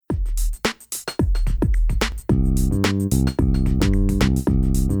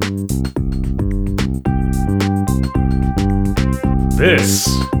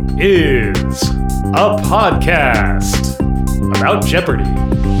a podcast about Jeopardy!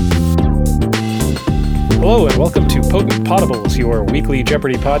 Hello and welcome to Potent Potables, your weekly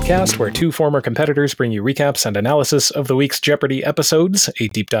Jeopardy podcast where two former competitors bring you recaps and analysis of the week's Jeopardy episodes, a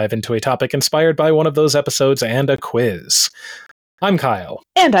deep dive into a topic inspired by one of those episodes, and a quiz. I'm Kyle.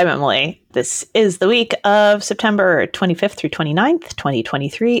 And I'm Emily. This is the week of September 25th through 29th,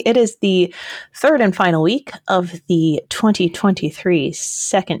 2023. It is the third and final week of the 2023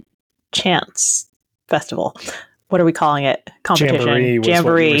 Second Chance Festival. What are we calling it? Competition. Jamboree was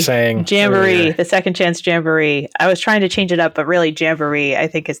what we were saying Jamboree. earlier. The Second Chance Jamboree. I was trying to change it up, but really Jamboree, I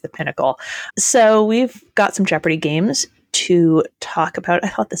think, is the pinnacle. So we've got some Jeopardy games to talk about. I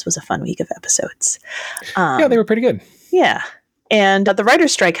thought this was a fun week of episodes. Yeah, they were pretty good. Yeah. And the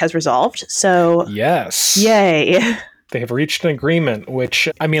writer's strike has resolved, so... Yes. Yay. They have reached an agreement, which,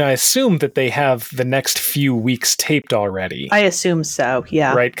 I mean, I assume that they have the next few weeks taped already. I assume so,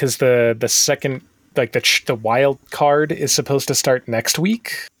 yeah. Right, because the second, like, the wild card is supposed to start next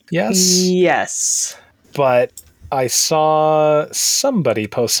week, yes? Yes. But I saw somebody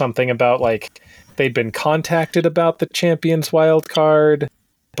post something about, like, they'd been contacted about the Champions wild card,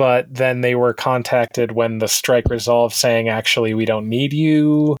 but then they were contacted when the strike resolved saying, actually, we don't need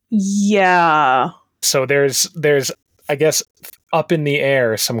you. Yeah. So there's, I guess, up in the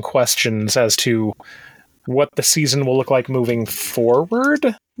air some questions as to what the season will look like moving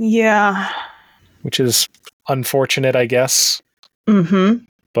forward. Yeah. Which is unfortunate, I guess. Mm-hmm.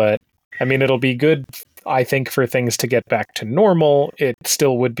 But, I mean, it'll be good, I think, for things to get back to normal. It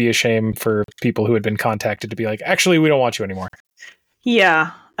still would be a shame for people who had been contacted to be like, actually, we don't want you anymore.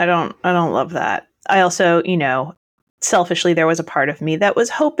 Yeah. I don't love that. I also, selfishly, there was a part of me that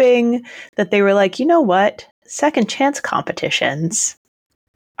was hoping that they were like, you know what? Second chance competitions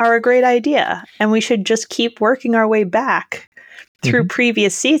are a great idea. And we should just keep working our way back through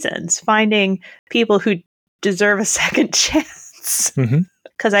previous seasons, finding people who deserve a second chance.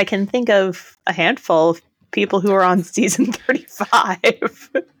 Because I can think of a handful of people who are on season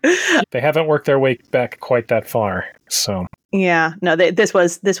 35. They haven't worked their way back quite that far, so... Yeah, no, this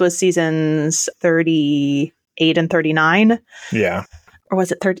was seasons 38 and 39. Yeah. Or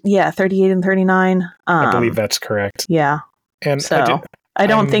was it 30? Yeah, 38 and 39. I believe that's correct. Yeah. And so I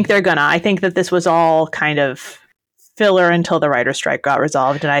don't think they're gonna. I think that this was all kind of filler until the writer's strike got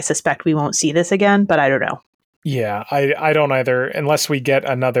resolved, and I suspect we won't see this again, but I don't know. Yeah, I don't either, unless we get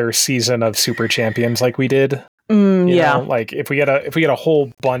another season of Super Champions like we did. Yeah. Like if we get a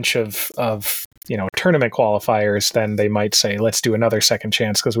whole bunch of tournament qualifiers, then they might say let's do another second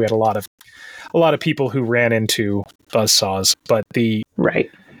chance because we had a lot of people who ran into buzzsaws. But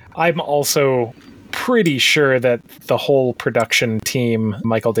I'm also pretty sure that the whole production team,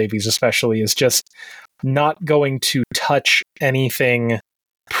 Michael Davies especially, is just not going to touch anything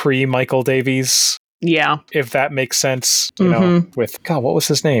pre-Michael Davies. Yeah, if that makes sense. With God, what was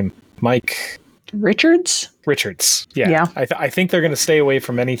his name? Mike Richards. Yeah. I think they're going to stay away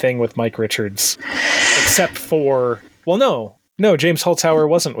from anything with Mike Richards, except for no, James Holzhauer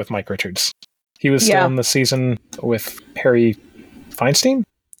wasn't with Mike Richards. He was still in the season with Harry Feinstein.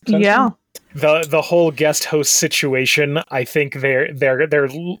 Yeah. The whole guest host situation, I think they're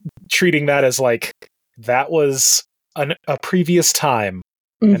treating that as like that was a previous time,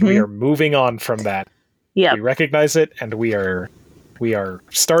 and we are moving on from that. Yeah, we recognize it, and we are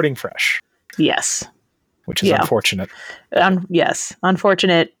starting fresh. Yes, which is unfortunate. Yes,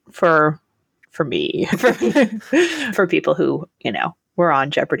 unfortunate for me, for people who were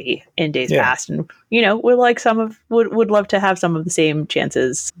on Jeopardy in days past, and would like would love to have some of the same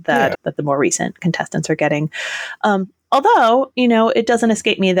chances that the more recent contestants are getting. Although it doesn't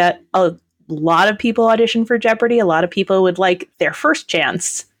escape me that a lot of people audition for Jeopardy. A lot of people would like their first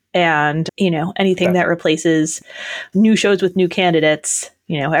chance, and anything that replaces new shows with new candidates.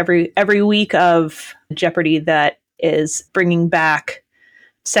 Every week of Jeopardy that is bringing back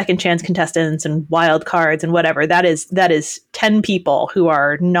second chance contestants and wild cards and whatever, that is 10 people who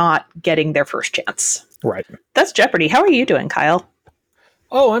are not getting their first chance. Right. That's Jeopardy. How are you doing, Kyle?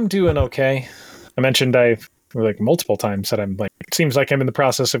 Oh, I'm doing okay. I mentioned multiple times that I'm it seems like I'm in the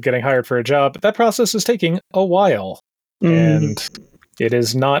process of getting hired for a job, but that process is taking a while. And it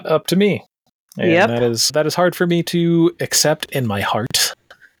is not up to me. And that is hard for me to accept in my heart.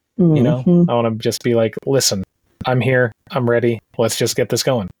 I want to just be like, listen, I'm here. I'm ready. Let's just get this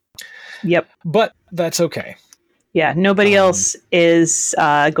going. Yep. But that's okay. Yeah. Nobody else is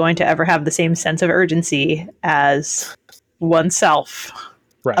going to ever have the same sense of urgency as oneself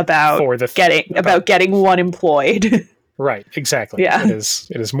about getting one employed. Right. Exactly. Yeah. It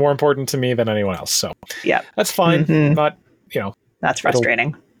is more important to me than anyone else. So yeah, that's fine. Not, that's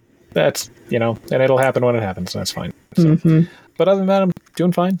frustrating. that's, and it'll happen when it happens. That's fine. So, but other than that, I'm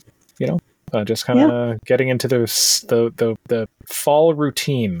doing fine. Just kind of getting into the fall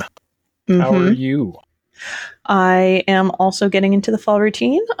routine. How are you? I am also getting into the fall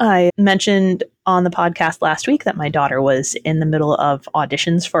routine. I mentioned on the podcast last week that my daughter was in the middle of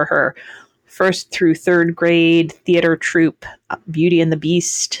auditions for her first through third grade theater troupe Beauty and the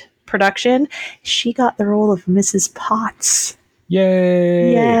Beast production. She got the role of Mrs. Potts.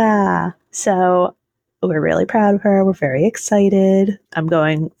 Yay! Yeah. So we're really proud of her. We're very excited. I'm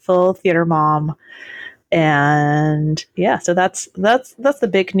going full theater mom. And yeah, so that's the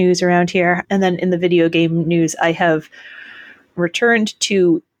big news around here. And then in the video game news, I have returned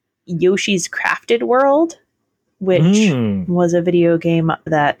to Yoshi's Crafted World, which was a video game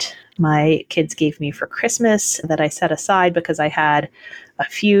that my kids gave me for Christmas that I set aside because I had a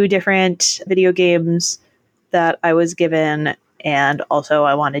few different video games that I was given. And also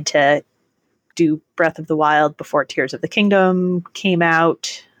I wanted to do Breath of the Wild before Tears of the Kingdom came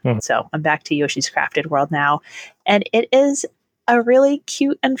out. So I'm back to Yoshi's Crafted World now. And it is a really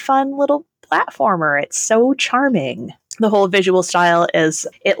cute and fun little platformer. It's so charming. The whole visual style is,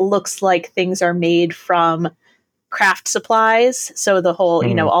 it looks like things are made from craft supplies. So the whole,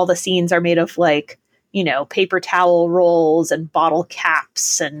 all the scenes are made of paper towel rolls and bottle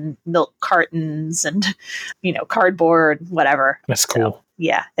caps and milk cartons and, cardboard, whatever. That's cool. So,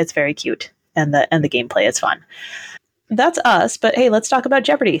 yeah, it's very cute. And the gameplay is fun. That's us, but hey, let's talk about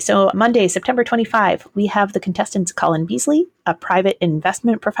Jeopardy! So Monday, September 25, we have the contestants Colin Beasley, a private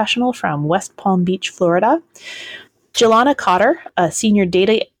investment professional from West Palm Beach, Florida. Jelana Cotter, a senior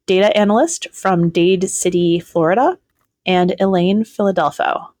data analyst from Dade City, Florida. And Elaine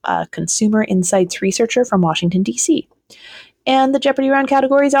Philadelphia, a consumer insights researcher from Washington, D.C. And the Jeopardy! Round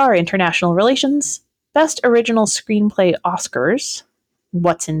categories are International Relations, Best Original Screenplay Oscars,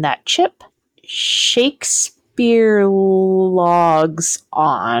 What's in That Chip, Shakespeare Logs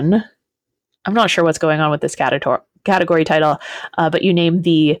On. I'm not sure what's going on with this category title, but you name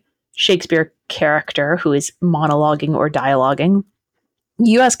the Shakespeare character who is monologuing or dialoguing.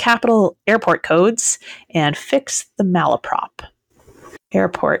 U.S. Capitol Airport Codes, and Fix the Malaprop.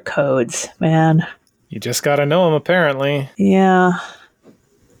 Airport codes, man. You just gotta know them, apparently. Yeah.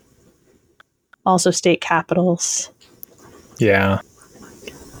 Also state capitals. Yeah.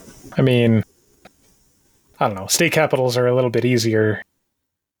 I mean, I don't know. State capitals are a little bit easier.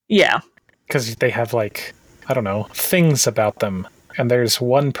 Yeah. Because they have, things about them. And there's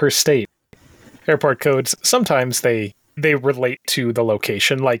one per state. Airport codes, sometimes they relate to the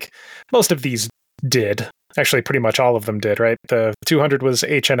location. Like, most of these did. Actually, pretty much all of them did, right? The 200 was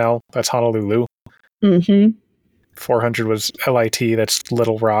HNL, that's Honolulu. 400 was LIT, that's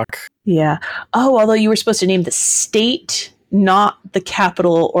Little Rock. Yeah. Oh, although you were supposed to name the state, not the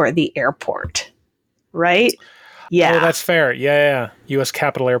capital or the airport, right? Yeah. Oh, that's fair. Yeah. U.S.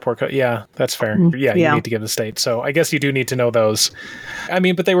 Capitol Airport Code. Yeah, that's fair. Yeah, you need to give the state. So I guess you do need to know those. I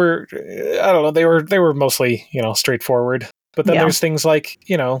mean, but they were, I don't know, they were mostly, straightforward. But then there's things like,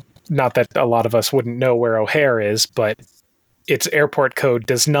 not that a lot of us wouldn't know where O'Hare is, but its airport code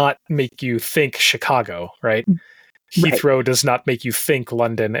does not make you think Chicago, right? Heathrow does not make you think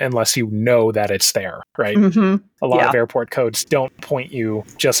London unless you know that it's there, right? A lot of airport codes don't point you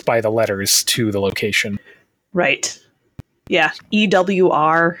just by the letters to the location. Right. Yeah.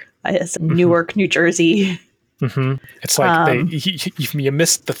 EWR is Newark, New Jersey. It's like you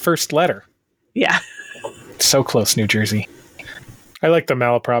missed the first letter. Yeah. So close, New Jersey. I like the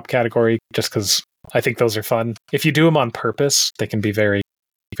malaprop category just because I think those are fun. If you do them on purpose, they can be very,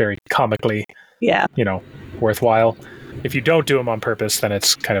 very comically, worthwhile. If you don't do them on purpose, then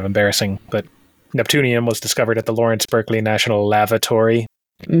it's kind of embarrassing. But Neptunium was discovered at the Lawrence Berkeley National Lavatory.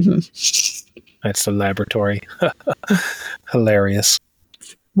 That's the laboratory. Hilarious.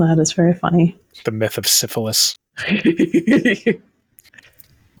 That is very funny. The myth of syphilis.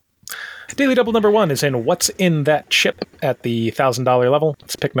 Daily Double number 1 is in What's in That Chip at the $1,000 level.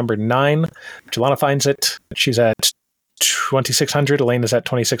 It's pick number 9. Jelana finds it. She's at 2,600. Elaine is at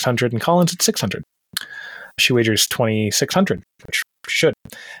 2,600. And Colin's at 600. She wagers 2,600, which she should.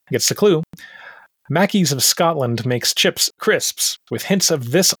 Gets the clue. Mackey's of Scotland makes chips crisps with hints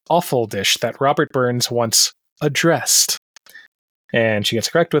of this awful dish that Robert Burns once addressed. And she gets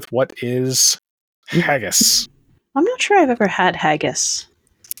correct with what is haggis. I'm not sure I've ever had haggis.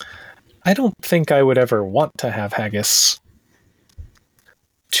 I don't think I would ever want to have haggis,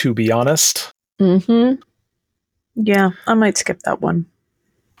 to be honest. Yeah, I might skip that one.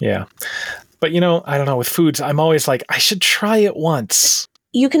 Yeah. But, I don't know, with foods, I'm always like, I should try it once.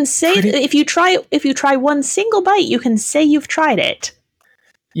 You can say, if you try one single bite, you can say you've tried it.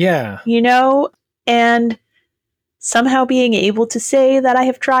 Yeah. And somehow being able to say that I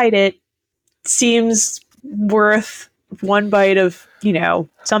have tried it seems worth one bite of,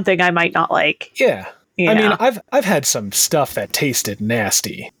 something I might not like. Yeah. I mean, I've had some stuff that tasted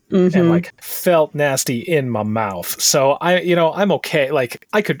nasty and like felt nasty in my mouth. So I'm okay. Like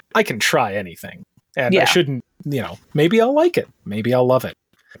I can try anything, and I shouldn't, maybe I'll like it. Maybe I'll love it.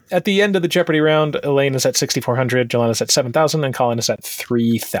 At the end of the Jeopardy round, Elaine is at 6,400, Jelana's at 7,000, and Colin is at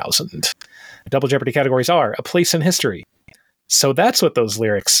 3,000. Double Jeopardy categories are A Place in History. So that's what those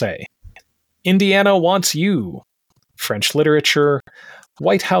lyrics say. Indiana Wants You. French Literature.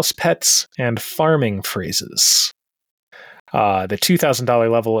 White House Pets, and Farming Phrases. The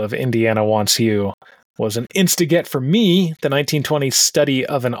 $2,000 level of Indiana Wants You was an insta-get for me. The 1920s study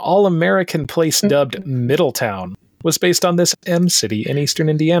of an all-American place dubbed Middletown was based on this M city in eastern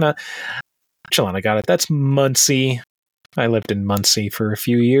Indiana. Jelana got it. That's Muncie. I lived in Muncie for a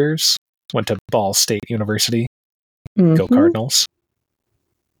few years. Went to Ball State University. Go Cardinals.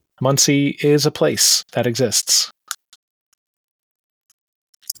 Muncie is a place that exists.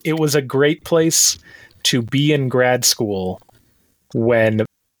 It was a great place to be in grad school when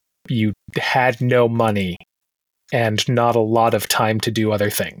you had no money and not a lot of time to do other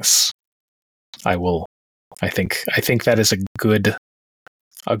things. I think that is a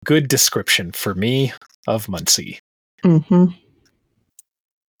good description for me of Muncie. I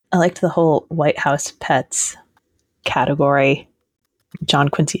liked the whole White House Pets category. John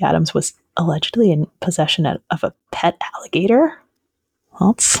Quincy Adams was allegedly in possession of a pet alligator.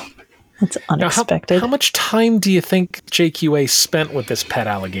 That's unexpected. Now, how much time do you think JQA spent with this pet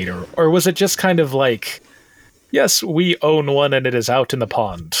alligator? Or was it just kind of like, yes, we own one and it is out in the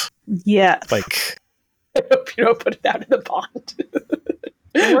pond? Yeah. Like, I hope you don't put it out in the pond.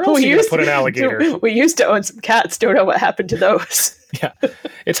 Where else are you going to put an alligator? We used to own some cats. Don't know what happened to those. Yeah.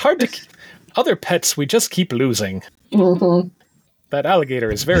 It's hard to... Other pets, we just keep losing. That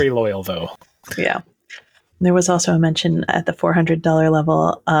alligator is very loyal, though. Yeah. There was also a mention at the $400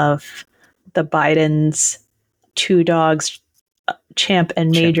 level of the Bidens' two dogs, Champ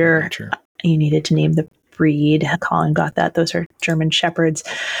and Major. You needed to name the breed. Colin got that. Those are German Shepherds.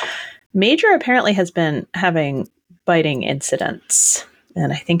 Major apparently has been having biting incidents,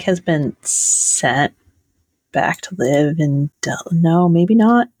 and I think has been sent back to live in... No, maybe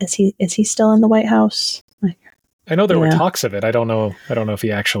not. Is he still in the White House? I know there were talks of it. I don't know if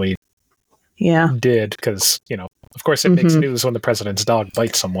he actually did, because, of course it makes news when the president's dog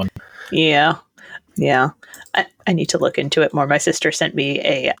bites someone. Yeah. I need to look into it more. My sister sent me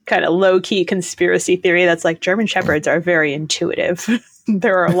a kind of low-key conspiracy theory that's like, German Shepherds are very intuitive.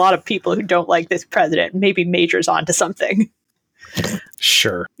 There are a lot of people who don't like this president. Maybe Major's onto something.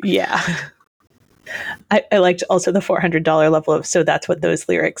 Sure. Yeah. I liked also the $400 level of, so that's what those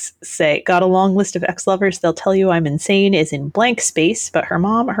lyrics say. Got a long list of ex-lovers. They'll tell you I'm insane is in blank space, but her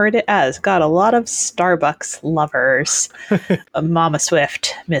mom heard it as got a lot of Starbucks lovers. Mama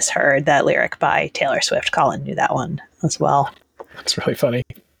Swift misheard that lyric by Taylor Swift. Colin knew that one as well. That's really funny.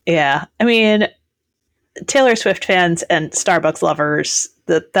 Yeah. I mean, Taylor Swift fans and Starbucks lovers,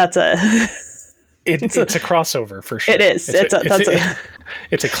 that's a... It's a crossover for sure. It is.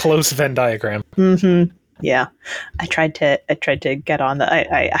 It's a close Venn diagram. Yeah, I tried to get on the.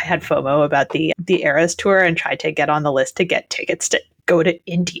 I had FOMO about the Eras tour and tried to get on the list to get tickets to go to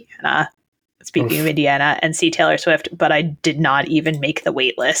Indiana. Speaking of Indiana, and see Taylor Swift, but I did not even make the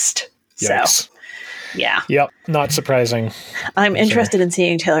wait list. Yikes. So, yeah. Yep. Not surprising. I'm interested in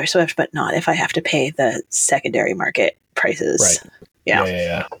seeing Taylor Swift, but not if I have to pay the secondary market prices. Right.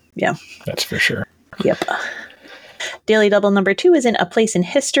 Yeah. That's for sure. Yep. Daily Double number 2 is in A Place in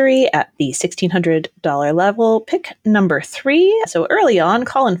History at the $1,600 level. Pick number 3. So early on,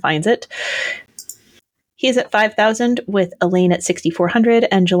 Colin finds it. He's at 5,000 with Elaine at 6,400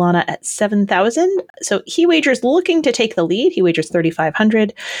 and Jelana at 7,000. So he wagers looking to take the lead. He wagers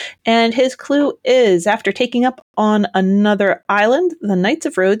 3,500. And his clue is, after taking up on another island, the Knights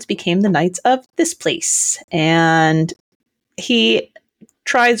of Rhodes became the Knights of this place. And he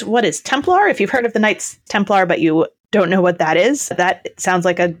tries what is Templar. If you've heard of the Knights Templar, but you don't know what that is, that sounds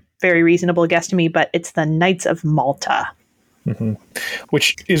like a very reasonable guess to me, but it's the Knights of Malta.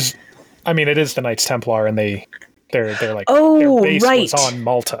 Which is... I mean, it is the Knights Templar, and they're like, their base was on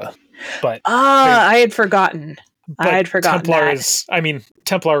Malta. But I had forgotten. Templar is,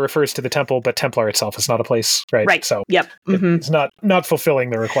 Templar refers to the temple, but Templar itself is not a place, right? Right. So yep. It's not fulfilling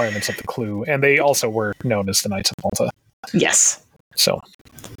the requirements of the clue, and they also were known as the Knights of Malta. Yes. So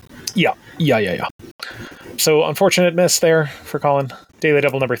Yeah. So unfortunate miss there for Colin. Daily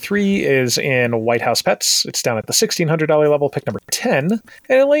Double number 3 is in White House Pets. It's down at the $1,600 level, pick number 10.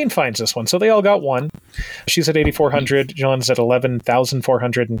 And Elaine finds this one. So they all got one. She's at 8,400. John's at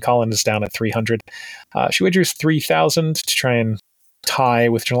 11,400. And Colin is down at 300. She wagers 3,000 to try and tie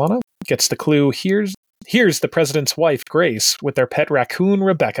with Jelana. Gets the clue. Here's the president's wife, Grace, with their pet raccoon,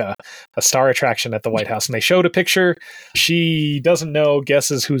 Rebecca, a star attraction at the White House. And they showed a picture. She doesn't know,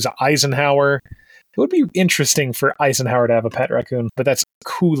 guesses who's Eisenhower. It would be interesting for Eisenhower to have a pet raccoon, but that's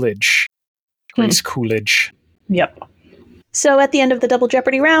Coolidge. Grace Coolidge. Yep. So at the end of the Double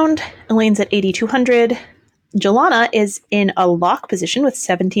Jeopardy round, Elaine's at 8,200. Jelana is in a lock position with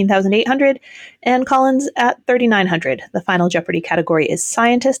 17,800, and Colin's at 3,900. The final Jeopardy category is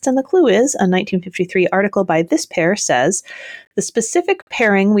scientists, and the clue is a 1953 article by this pair says, the specific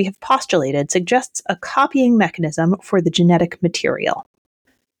pairing we have postulated suggests a copying mechanism for the genetic material.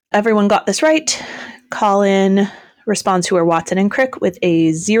 Everyone got this right. Colin responds to her Watson and Crick with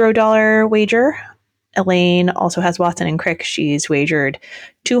a $0 wager. Elaine also has Watson and Crick. She's wagered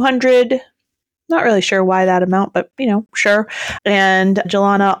 200. Not really sure why that amount, but sure. And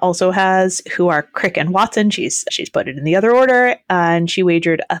Jelana also has who are Crick and Watson. She's put it in the other order, and she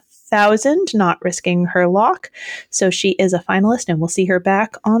wagered 1,000, not risking her lock. So she is a finalist, and we'll see her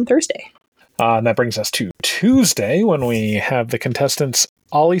back on Thursday. And that brings us to Tuesday, when we have the contestants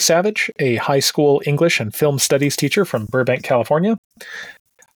Ollie Savage, a high school English and film studies teacher from Burbank, California.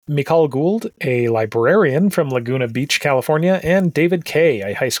 Mikal Gould, a librarian from Laguna Beach, California. And David Kay,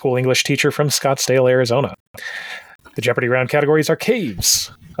 a high school English teacher from Scottsdale, Arizona. The Jeopardy round categories are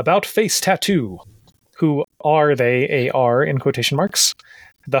caves, about face tattoo, who are they, AR in quotation marks,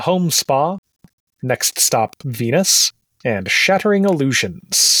 the home spa, next stop Venus, and shattering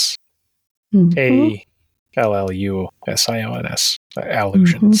illusions. ALLUSIONS.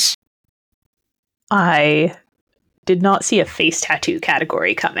 Allusions. I did not see a face tattoo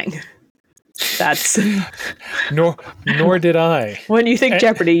category coming. That's nor did I. When you think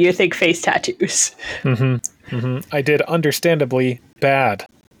Jeopardy, you think face tattoos. I did understandably bad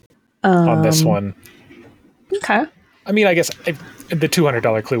on this one. Okay. I mean, I guess the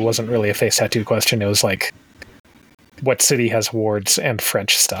 $200 clue wasn't really a face tattoo question. It was like, what city has wards and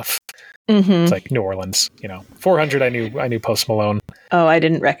French stuff? It's like New Orleans, 400. I knew Post Malone. Oh, I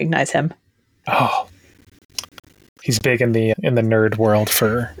didn't recognize him. Oh, he's big in the nerd world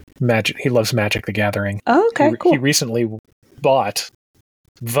for Magic. He loves Magic the Gathering. Oh, okay, cool. He recently bought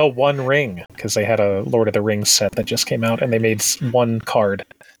the One Ring because they had a Lord of the Rings set that just came out, and they made one card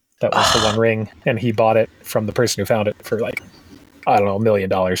that was the One Ring, and he bought it from the person who found it for like, I don't know, $1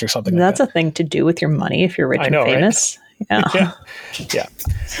 million or something. That's like that. a thing to do with your money if you're rich and famous. Right?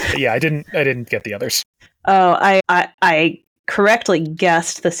 Yeah. I didn't get the others. Oh, I correctly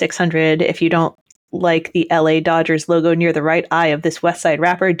guessed the 600. If you don't like the LA Dodgers logo near the right eye of this West Side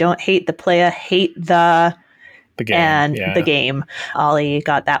rapper, don't hate the playa, hate the game. And the game. Ollie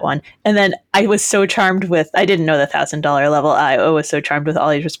got that one. And then I was so charmed with, I didn't know the $1,000 level. I was so charmed with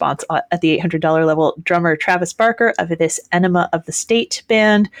Ollie's response at the $800 level. Drummer Travis Barker of this Enema of the State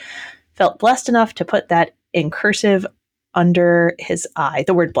band felt blessed enough to put that in cursive under his eye.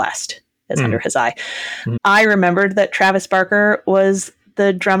 The word blessed is under his eye. I remembered that Travis Barker was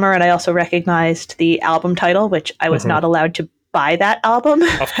the drummer, and I also recognized the album title, which I was not allowed to buy that album.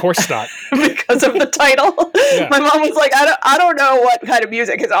 Of course not. Because of the title. Yeah. My mom was like, I don't know what kind of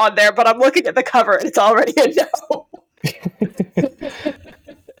music is on there, but I'm looking at the cover and it's already a no.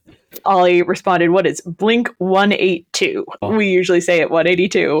 Ollie responded, what is Blink 182? Oh. We usually say it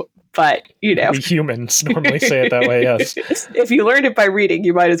 182. But, We humans normally say it that way, yes. If you learned it by reading,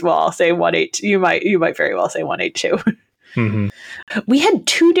 you might as well say 182. You might very well say 182. We had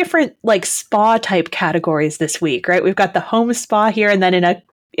two different spa type categories this week, right? We've got the home spa here, and then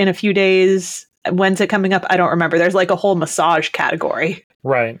in a few days, when's it coming up? I don't remember. There's a whole massage category.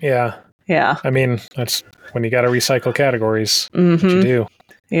 Right, yeah. Yeah. I mean, that's when you got to recycle categories. What you do.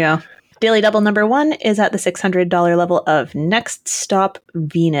 Yeah. Daily Double number 1 is at the $600 level of Next Stop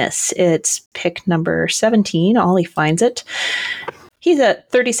Venus. It's pick number 17. Ollie finds it. He's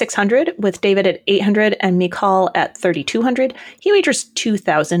at 3,600 with David at 800 and Mikal at 3,200. He wagers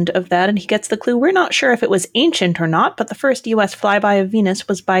 2,000 of that, and he gets the clue. We're not sure if it was ancient or not, but the first U.S. flyby of Venus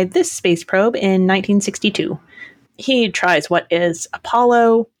was by this space probe in 1962. He tries what is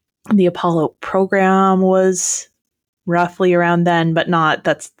Apollo. The Apollo program was roughly around then, but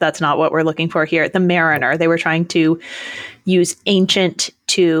that's not what we're looking for here. The Mariner, they were trying to use ancient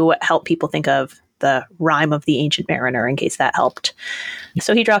to help people think of the rhyme of the Ancient Mariner, in case that helped.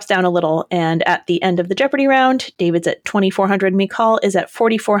 So he drops down a little, and at the end of the Jeopardy round, David's at 2,400, Mikal is at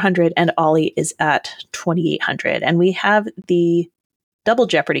 4,400, and Ollie is at 2,800. And we have the double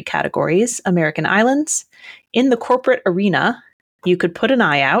Jeopardy categories: American Islands, In the Corporate Arena, You Could Put an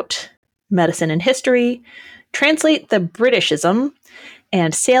Eye Out, Medicine and History, Translate the Britishism,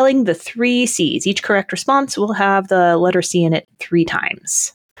 and Sailing the Three Seas. Each correct response will have the letter C in it 3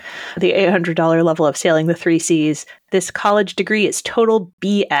 times. The $800 level of Sailing the Three Seas. This college degree is total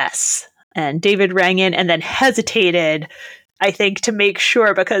BS. And David rang in and then hesitated, I think, to make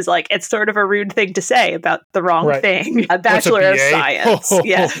sure, because it's sort of a rude thing to say about the wrong thing. A Bachelor of Science.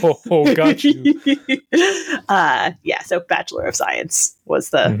 Got you. So Bachelor of Science was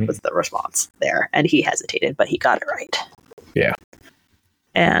the response there. And he hesitated, but he got it right. Yeah.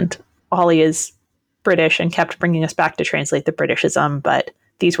 And Ollie is British and kept bringing us back to Translate the Britishism, but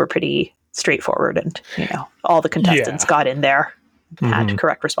these were pretty straightforward, and all the contestants got in there, had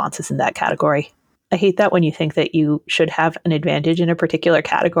correct responses in that category. I hate that when you think that you should have an advantage in a particular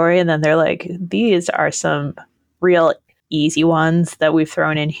category, and then they're like, these are some real easy ones that we've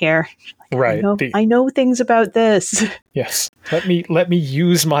thrown in here. Right. I know things about this. Yes. Let me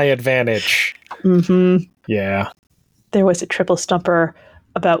use my advantage. Yeah. There was a triple stumper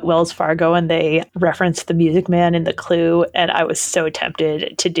about Wells Fargo, and they referenced the Music Man in the clue, and I was so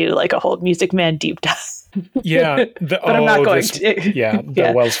tempted to do a whole Music Man deep dive. Yeah. But I'm not going to.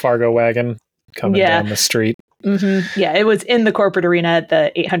 The Wells Fargo wagon coming down the street. Yeah, it was in the corporate arena at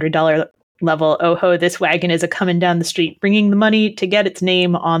the $800 level. Oh ho, this wagon is a coming down the street, bringing the money to get its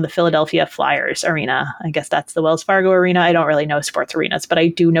name on the Philadelphia Flyers arena. I guess that's the Wells Fargo arena. I don't really know sports arenas, but I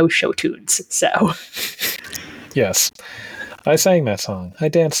do know show tunes, so. Yes. I sang that song. I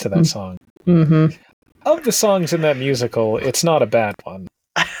danced to that song. Of the songs in that musical, it's not a bad one.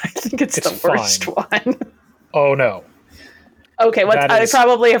 I think it's the worst one. Oh, no. Okay, I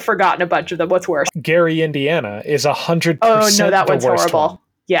probably have forgotten a bunch of them. What's worse? Gary, Indiana is 100% Oh, no, that one's horrible. One.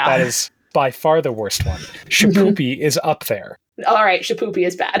 Yeah. That is by far the worst one. Shapoopy is up there. All right, Shapoopy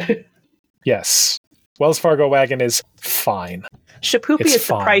is bad. Yes. Wells Fargo Wagon is fine. Shapoopy is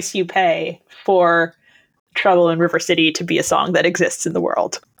the price you pay for Trouble in River City to be a song that exists in the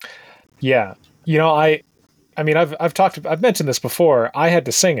world. Yeah. I've mentioned this before. I had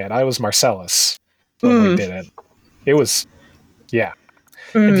to sing it. I was Marcellus when we did it. It was, yeah.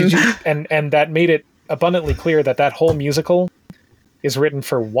 And that made it abundantly clear that whole musical is written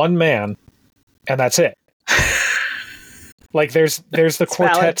for one man, and that's it. There's the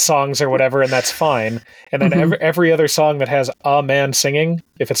quartet valid. songs or whatever, and that's fine. And then every other song that has a man singing,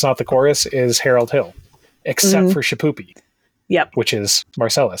 if it's not the chorus, is Harold Hill. Except for Shapoopy, which is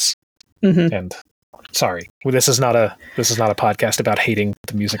Marcellus. And sorry, this is not a podcast about hating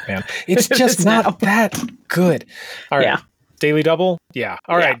the Music Man. It's just not that good. All right, Daily Double,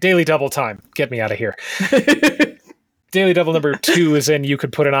 all right, Daily Double time. Get me out of here. Daily Double number 2 is in. You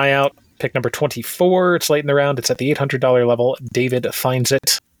Could Put an Eye Out. Pick number 24. It's late in the round. It's at the $800 level. David finds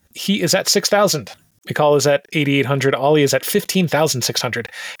it. He is at 6,000. Mikal is at 8,800. Ollie is at 15,600.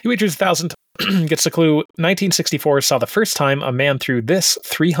 He wagers 1,000. Gets the clue. 1964 saw the first time a man threw this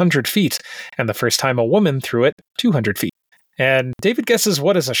 300 feet, and the first time a woman threw it 200 feet. And David guesses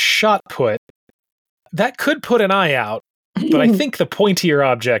what is a shot put. That could put an eye out, but I think the pointier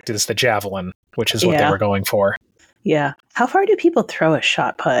object is the javelin, which is what they were going for. Yeah. How far do people throw a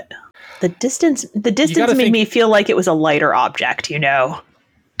shot put? The distance made me feel like it was a lighter object,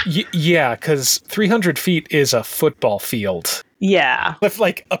 Yeah, because 300 feet is a football field. Yeah. If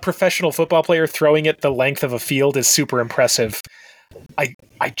a professional football player throwing it the length of a field is super impressive, I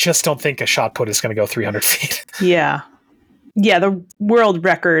just don't think a shot put is going to go 300 feet. Yeah. Yeah, the world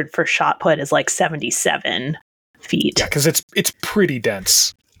record for shot put is 77 feet. Yeah, because it's pretty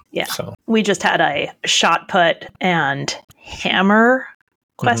dense. Yeah. So. We just had a shot put and hammer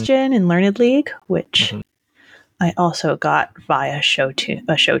question in Learned League, which I also got via a show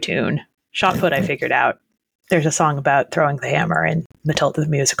tune. Shot put I figured out. There's a song about throwing the hammer in Matilda the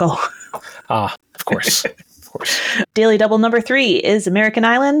Musical. Of course. Of course. Daily Double number 3 is American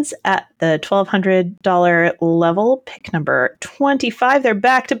Islands at the $1,200 level. Pick number 25. They're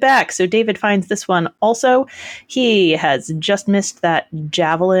back to back. So David finds this one also. He has just missed that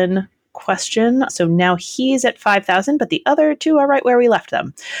javelin question. So now he's at 5,000, but the other two are right where we left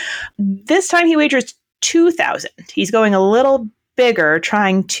them. This time he wagers 2,000. He's going a little bigger,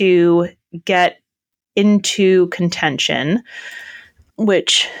 trying to get into contention,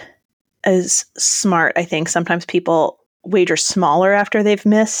 which is smart. I think sometimes people wager smaller after they've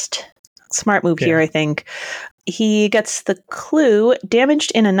missed. Smart move here, I think. He gets the clue,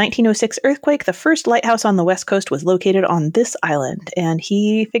 damaged in a 1906 earthquake. The first lighthouse on the West Coast was located on this island. And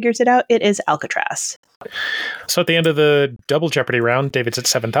he figures it out. It is Alcatraz. So at the end of the double Jeopardy round, David's at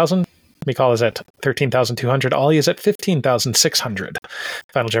 7,000. Mikhail is at 13,200. Ollie is at 15,600.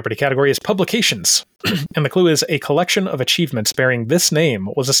 Final Jeopardy category is publications. And the clue is a collection of achievements bearing this name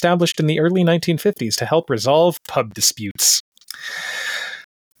was established in the early 1950s to help resolve pub disputes.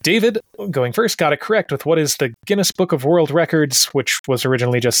 David, going first, got it correct with what is the Guinness Book of World Records, which was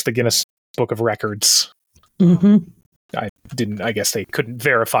originally just the Guinness Book of Records. Mm-hmm. I guess they couldn't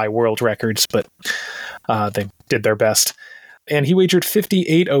verify world records, but they did their best. And he wagered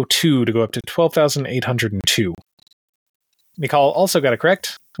 5802 to go up to 12,802. Mikhail also got it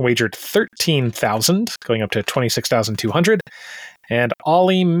correct, wagered 13,000, going up to 26,200. And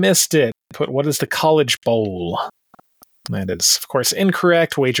Ollie missed it. Put, what is the College Bowl? That is, of course,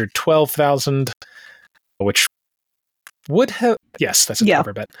 incorrect. Wagered 12,000, which would have... Yes, that's a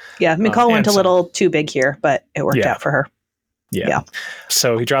cover bet. Yeah, Mikhail went a little too big here, but it worked out for her. Yeah.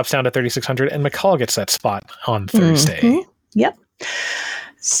 So he drops down to 3,600, and McCall gets that spot on Thursday. Mm-hmm. Yep.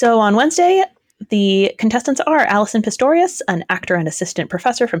 So on Wednesday, the contestants are Allison Pistorius, an actor and assistant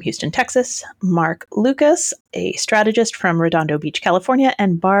professor from Houston, Texas, Mark Lucas, a strategist from Redondo Beach, California,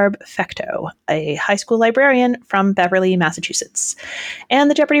 and Barb Fecto, a high school librarian from Beverly, Massachusetts. And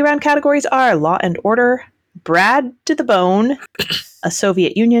the Jeopardy round categories are Law and Order, Brad to the Bone, a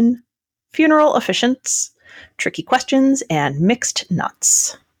Soviet Union, Funeral Officiants, Tricky Questions, and Mixed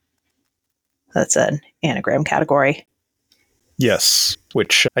Nuts. That's an anagram category. Yes,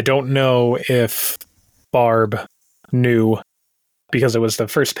 which I don't know if Barb knew because it was the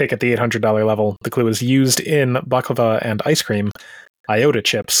first pick at the $800 level. The clue is used in baklava and ice cream, iota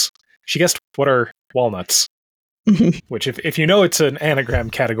chips. She guessed what are walnuts, which if you know it's an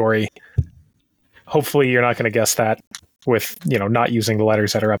anagram category, hopefully you're not going to guess that with, not using the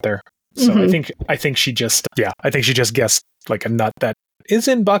letters that are up there. So I think she just guessed like a nut that is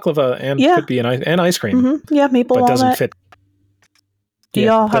in baklava and could be in ice cream. Mm-hmm. Yeah, maple walnut. Doesn't fit. Do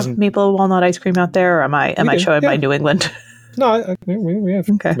y'all have maple walnut ice cream out there, or am I showing my New England? No, we have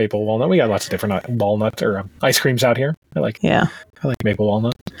maple walnut. We got lots of different walnut or ice creams out here. I like maple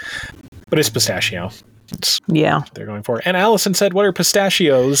walnut, but it's pistachio. It's what they're going for. And Allison said, "What are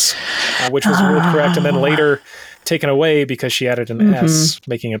pistachios?" Which was ruled correct, and then later taken away because she added an S,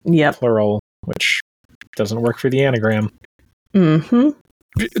 making it plural, which doesn't work for the anagram. Mm-hmm.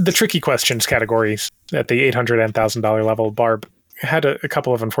 The tricky questions categories at the $800 and $1,000 level, Barb had a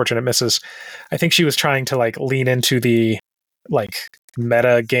couple of unfortunate misses. I think she was trying to lean into the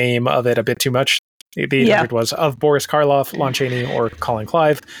meta game of it a bit too much. The 800 was of Boris Karloff, Lon Chaney, or Colin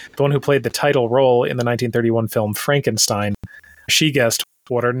Clive, the one who played the title role in the 1931 film Frankenstein. She guessed,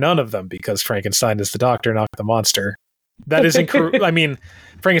 what are none of them? Because Frankenstein is the doctor, not the monster. That is incorrect. I mean,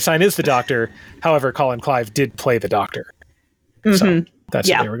 Frankenstein is the doctor. However, Colin Clive did play the doctor. So that's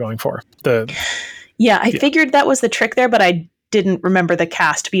what they were going for. I figured that was the trick there, but I didn't remember the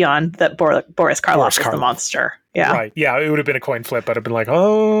cast beyond that Boris Karloff was the monster. Yeah. Right. Yeah, it would have been a coin flip. I'd have been like, I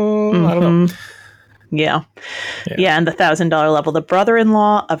don't know. Yeah. And the $1,000 level, the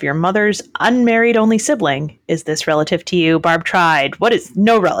brother-in-law of your mother's unmarried only sibling. Is this relative to you? Barb tried. What is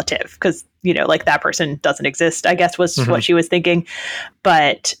no relative? Because, that person doesn't exist, I guess was what she was thinking.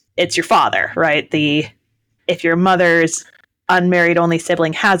 But it's your father, right? If your mother's unmarried only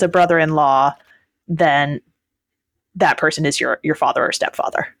sibling has a brother-in-law, then that person is your father or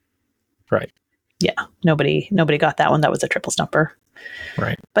stepfather. Right. Yeah. Nobody got that one. That was a triple stumper.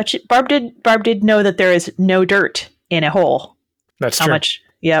 Right. But Barb did know that there is no dirt in a hole. That's true. How much?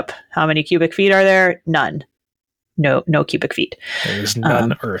 Yep. How many cubic feet are there? None. No cubic feet. There is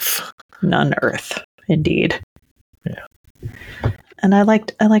none earth. None earth. Indeed. Yeah. And I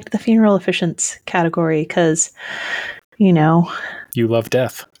liked the funeral officiants category because, you love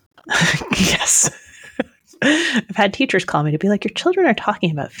death. Yes. I've had teachers call me to be like, your children are talking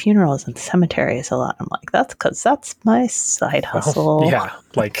about funerals and cemeteries a lot. I'm like, that's because that's my side hustle. Well,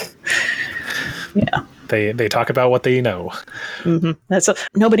 They talk about what they know.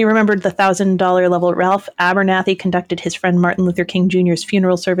 Nobody remembered the $1,000 level. Ralph Abernathy conducted his friend Martin Luther King Jr.'s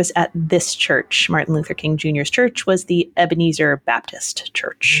funeral service at this church. Martin Luther King Jr.'s church was the Ebenezer Baptist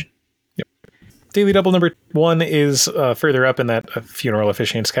Church. Daily Double number 1 is further up in that funeral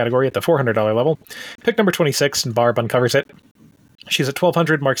officiants category at the $400 level. Pick number 26, and Barb uncovers it. She's at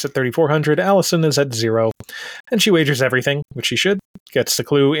 1,200, Mark's at 3,400, Allison is at 0, and she wagers everything, which she should. Gets the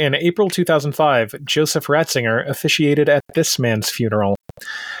clue. In April 2005, Joseph Ratzinger officiated at this man's funeral.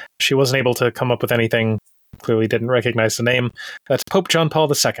 She wasn't able to come up with anything, clearly didn't recognize the name. That's Pope John Paul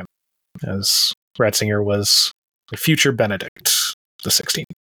II, as Ratzinger was the future Benedict the 16th.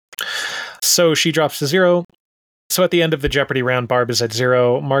 So she drops to 0. So at the end of the Jeopardy round, Barb is at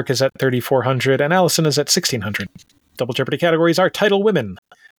 0, Mark is at 3,400, and Allison is at 1,600. Double Jeopardy categories are Title Women,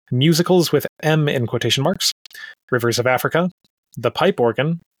 Musicals with M in quotation marks, Rivers of Africa, The Pipe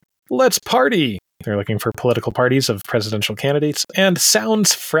Organ, Let's Party. They're looking for political parties of presidential candidates, and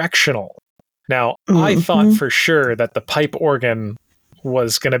Sounds Fractional. Now, I thought for sure that the pipe organ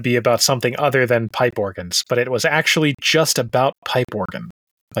was going to be about something other than pipe organs, but it was actually just about pipe organ.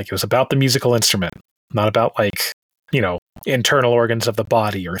 Like, it was about the musical instrument, not about, like, you know, internal organs of the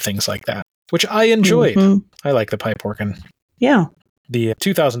body or things like that, which I enjoyed. I like the pipe organ. Yeah. The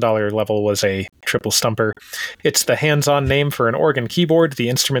 $2,000 level was a triple stumper. It's the hands-on name for an organ keyboard. The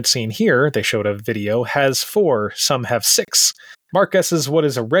instrument seen here, they showed a video, has 4. Some have 6. Mark guesses what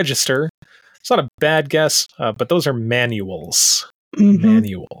is a register. It's not a bad guess, but those are manuals.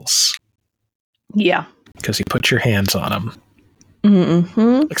 Manuals. Yeah. Because you put your hands on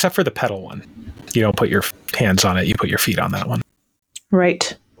them. Except for the pedal one. You don't put your hands on it, you put your feet on that one.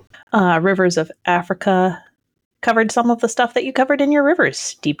 Right. Rivers of Africa covered some of the stuff that you covered in your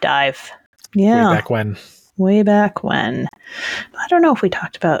Rivers deep dive. Yeah. Way back when. Way back when. I don't know if we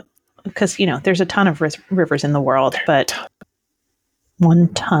talked about, because, you know, there's a ton of rivers in the world, but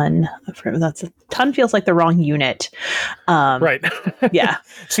 1 ton of river, that's a ton feels like the wrong unit. Right. Yeah.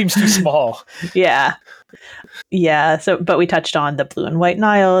 Seems too small. Yeah. Yeah. So, but we touched on the Blue and White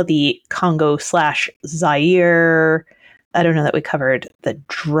Nile, the Congo/Zaire. I don't know that we covered the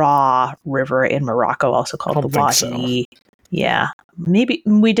Draw River in Morocco, also called the Wadi. So. Yeah. Maybe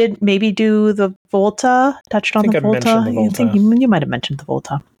we did do the Volta, touched on the Volta. I think you might have mentioned the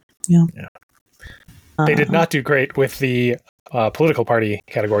Volta. Yeah. They did not do great with the political party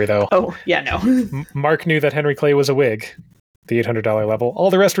category, though. Oh, yeah, no. Mark knew that Henry Clay was a Whig, the $800 level. All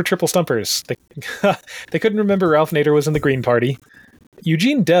the rest were triple stumpers. They couldn't remember Ralph Nader was in the Green Party.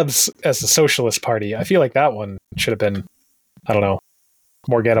 Eugene Debs as the Socialist Party. I feel like that one should have been, I don't know,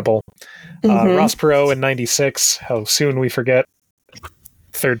 more gettable. Ross Perot in 96. How soon we forget.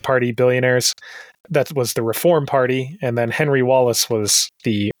 Third party billionaires. That was the Reform Party. And then Henry Wallace was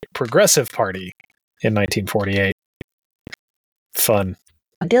the Progressive Party in 1948. Fun.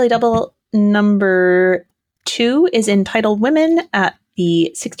 Daily Double number 2 is entitled Women at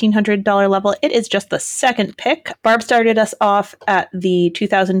the $1,600 level. It is just the second pick. Barb started us off at the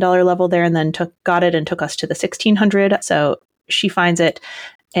 $2,000 level there and then got it and took us to the $1,600. So she finds it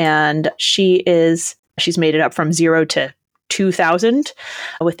and she's made it up from 0 to 2,000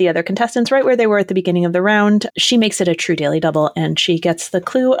 with the other contestants right where they were at the beginning of the round. She makes it a true Daily Double and she gets the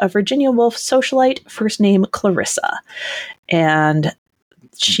clue of Virginia Woolf socialite, first name Clarissa. And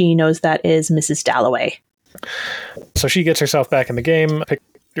she knows that is Mrs. Dalloway. So she gets herself back in the game.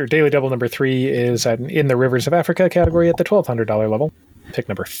 Her Daily Double number 3 is in the Rivers of Africa category at the $1,200 level. Pick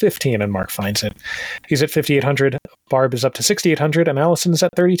number 15, and Mark finds it. He's at 5,800. Barb is up to 6,800, and Allison is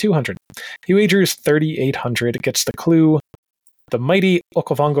at 3,200. He wagers 3,800, gets the clue. The mighty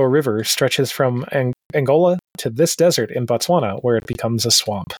Okavango River stretches from Angola to this desert in Botswana, where it becomes a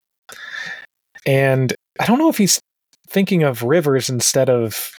swamp. And I don't know if he's thinking of rivers instead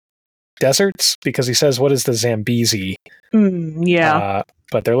of deserts, because he says, what is the Zambezi? Yeah.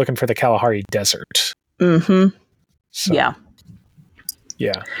 But they're looking for the Kalahari Desert. So, yeah.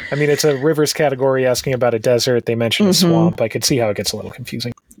 I mean, it's a rivers category asking about a desert. They mention a swamp. I could see how it gets a little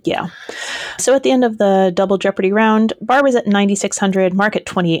confusing. Yeah. So at the end of the Double Jeopardy round, Barb is at 9,600, Mark at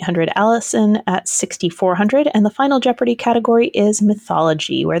 2,800, Allison at 6,400, and the final Jeopardy category is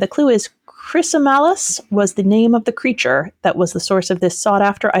mythology, where the clue is Chrysomalis was the name of the creature that was the source of this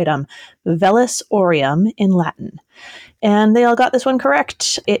sought-after item, Velis aureum in Latin. And they all got this one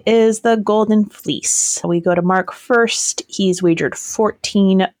correct. It is the golden fleece. We go to Mark first. He's wagered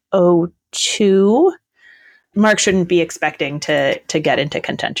 1,402. Mark shouldn't be expecting to get into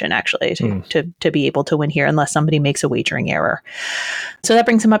contention, actually, to be able to win here unless somebody makes a wagering error. So that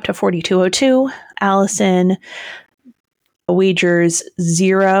brings him up to 4,202. Allison wagers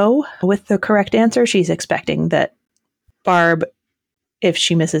 0 with the correct answer. She's expecting that Barb, if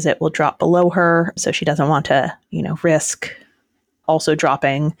she misses it, will drop below her. So she doesn't want to, risk also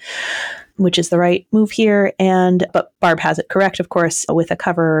dropping, which is the right move here. But Barb has it correct, of course, with a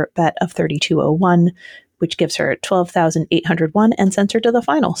cover bet of 3,201, which gives her 12,801 and sends her to the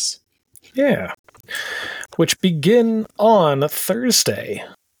finals. Yeah. Which begin on Thursday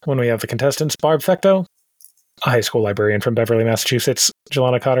when we have the contestants Barb Fecto, a high school librarian from Beverly, Massachusetts,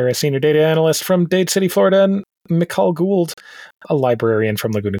 Jelana Cotter, a senior data analyst from Dade City, Florida, and Mikal Gould, a librarian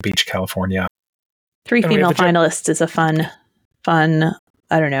from Laguna Beach, California. 3 female finalists is a fun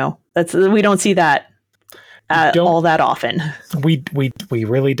I don't know. We don't see that all that often. We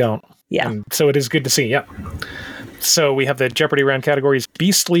really don't. Yeah. And so it is good to see. Yeah. So we have the Jeopardy round categories: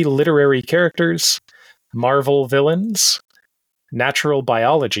 beastly literary characters, Marvel villains, natural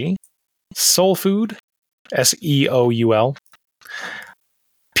biology, soul food, SEOUL,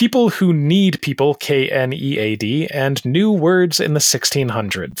 people who need people, KNEAD, and new words in the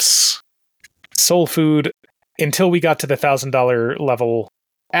 1600s. Soul food, until we got to the $1,000 level,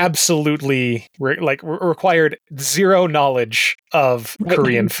 absolutely required zero knowledge of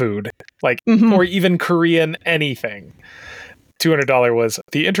Korean food, or even Korean anything. $200 was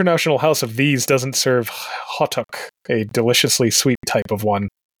the International House of These doesn't serve hotuk, a deliciously sweet type of one.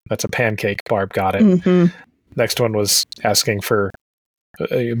 That's a pancake. Barb got it. Mm-hmm. Next one was asking for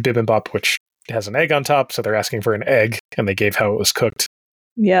a bibimbap, which has an egg on top, so they're asking for an egg, and they gave how it was cooked.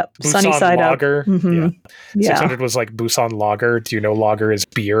 Yep. Busan Sunny side lager. up. Mm-hmm. Yeah. 600 was like Busan lager. Do you know lager is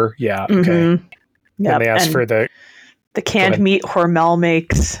beer? Yeah. Okay. Mm-hmm. Yep. And they asked for the canned meat Hormel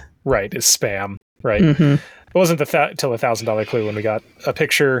makes. Right, is spam. Right. Mm-hmm. It wasn't till $1,000 clue when we got a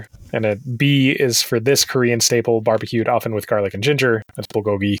picture, and a B is for this Korean staple, barbecued often with garlic and ginger. That's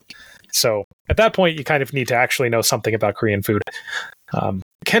bulgogi. So at that point, you kind of need to actually know something about Korean food.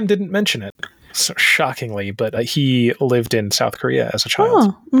 Ken didn't mention it, so shockingly, but he lived in South Korea as a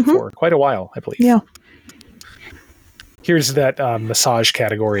child for quite a while, I believe. Yeah. Here's that massage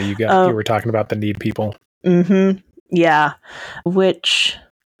category you got. You were talking about the need people. Mm-hmm. Yeah. Which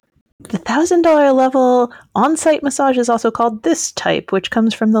the $1,000 level on-site massage is also called this type, which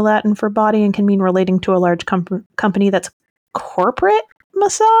comes from the Latin for body and can mean relating to a large company that's corporate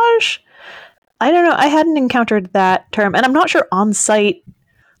massage. I don't know. I hadn't encountered that term, and I'm not sure on-site,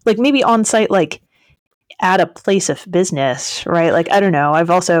 maybe on-site, at a place of business, right? I don't know. I've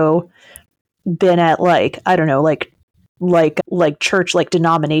also been at church,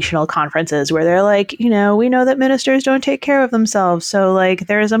 denominational conferences where they're we know that ministers don't take care of themselves. So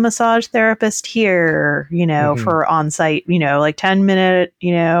there's a massage therapist here, for on-site, 10-minute,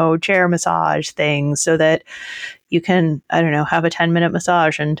 chair massage things so that you can, I don't know, have a 10-minute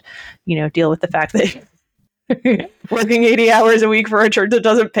massage and, deal with the fact that working 80 hours a week for a church that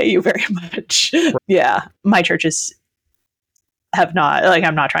doesn't pay you very much. Yeah. My churches have not,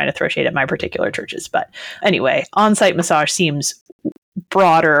 I'm not trying to throw shade at my particular churches, but anyway, on-site massage seems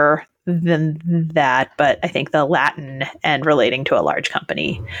broader than that, but I think the Latin and relating to a large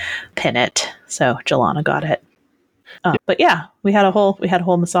company pin it. So Jelana got it. But yeah, we had a whole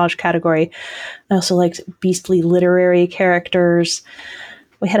massage category. I also liked beastly literary characters.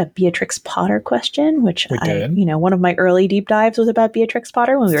 We had a Beatrix Potter question, which one of my early deep dives was about Beatrix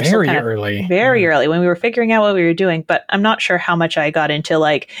Potter when we were very early when we were figuring out what we were doing. But I'm not sure how much I got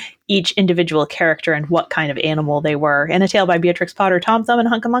into each individual character and what kind of animal they were. In A Tale by Beatrix Potter, Tom Thumb and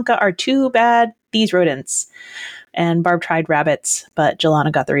Hunca Munca are too bad these rodents. And Barb tried rabbits, but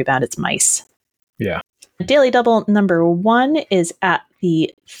Jelana got the rebound. It's mice. Yeah. Daily Double number 1 is at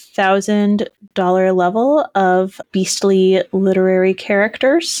the $1,000 level of beastly literary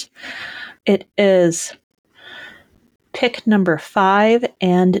characters. It is pick number 5,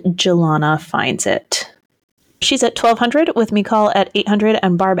 and Jelana finds it. She's at 1,200 with Mikal at 800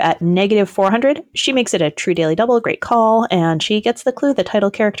 and Barb at -400. She makes it a true daily double, great call, and she gets the clue. The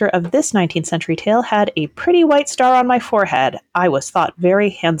title character of this 19th century tale had a pretty white star on my forehead. I was thought very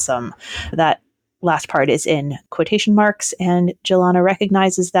handsome. That last part is in quotation marks, and Jelana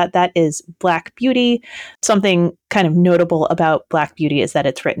recognizes that is Black Beauty. Something kind of notable about Black Beauty is that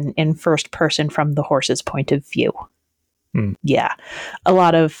it's written in first person from the horse's point of view. Yeah. A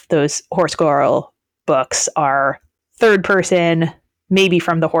lot of those horse girl books are third person, maybe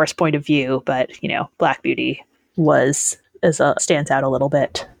from the horse point of view, but Black Beauty stands out a little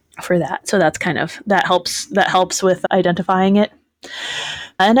bit for that. So that's that helps with identifying it.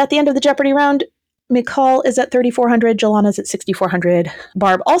 And at the end of the Jeopardy round, Mikal is at 3,400, Jelana's at 6,400,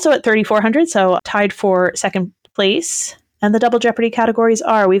 Barb also at 3,400, so tied for second place. And the Double Jeopardy categories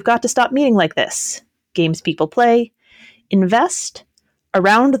are: We've Got to Stop Meeting Like This, Games People Play, Invest,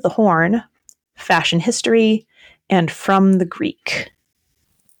 Around the Horn, Fashion History, and From the Greek.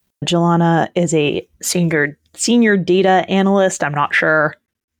 Jelana is a senior data analyst. I'm not sure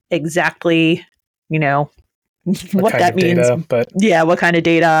exactly, what that means, data, but what kind of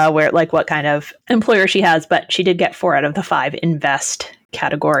data, what kind of employer she has, but she did get 4 out of the 5 invest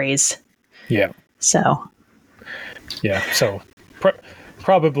categories. Yeah. So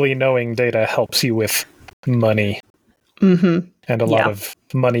probably knowing data helps you with money. Mm-hmm. And a lot of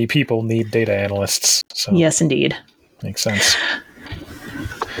money people need data analysts. So yes, indeed. Makes sense.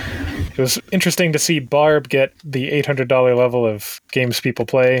 It was interesting to see Barb get the $800 level of games people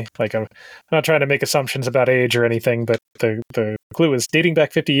play. Like, I'm not trying to make assumptions about age or anything, but the clue is dating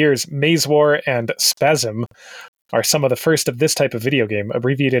back 50 years, Maze War and Spasm are some of the first of this type of video game,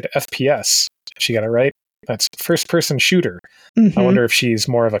 abbreviated FPS. She got it right. That's first-person shooter. Mm-hmm. I wonder if she's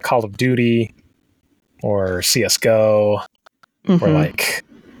more of a Call of Duty or CSGO or like,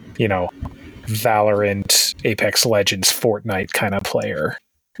 you know, Valorant, Apex Legends, Fortnite kind of player.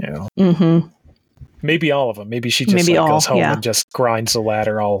 You know, maybe all of them. Maybe she just goes home and just grinds the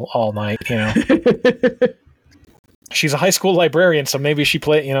ladder all night. You know, she's a high school librarian, so maybe she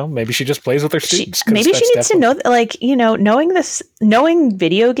maybe she just plays with her students. Maybe she needs to know, knowing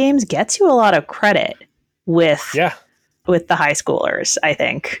video games gets you a lot of credit with the high schoolers, I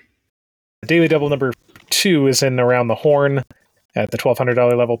think. Daily Double number 2 is in Around the Horn at the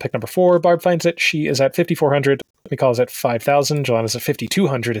 $1,200 level. Pick number 4. Barb finds it. She is at $5,400. McCall is at $5,000. Joanna's at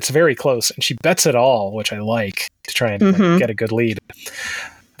 $5,200. It's very close, and she bets it all, which I like, to try and get a good lead.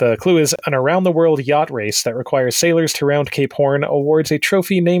 The clue is an around-the-world yacht race that requires sailors to round Cape Horn awards a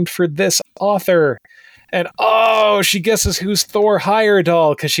trophy named for this author. And, she guesses who's Thor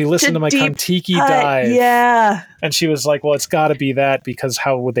Heyerdahl because she listened to my Kon-Tiki dive. Yeah. And she was like, well, it's got to be that because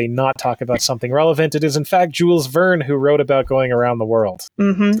how would they not talk about something relevant? It is, in fact, Jules Verne who wrote about going around the world.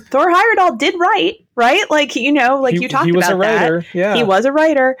 Thor Heyerdahl did write, right? Like, you talked about that. He was a writer, yeah. He was a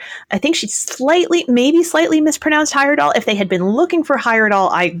writer. I think she slightly mispronounced Heyerdahl. If they had been looking for Heyerdahl,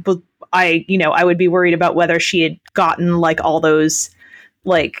 I would be worried about whether she had gotten, like, all those,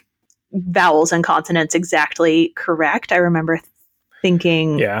 like, vowels and consonants exactly correct. I remember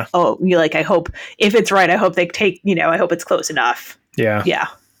thinking, I hope if it's right, I hope they take, I hope it's close enough. Yeah.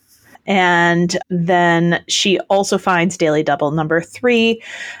 And then she also finds Daily Double number 3,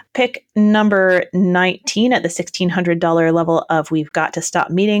 pick number 19 at the $1,600 level of We've Got to Stop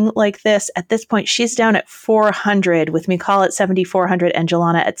Meeting Like This. At this point, she's down at 400 with Mikal at 7,400 and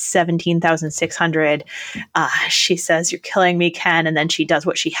Jelana at 17,600. She says, "You're killing me, Ken." And then she does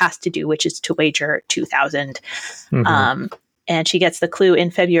what she has to do, which is to wager 2,000. And she gets the clue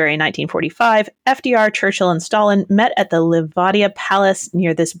in February 1945. FDR, Churchill, and Stalin met at the Livadia Palace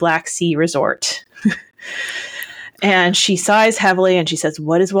near this Black Sea resort. And she sighs heavily and she says,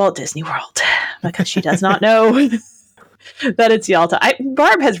 "What is Walt Disney World?" Because she does not know that it's Yalta.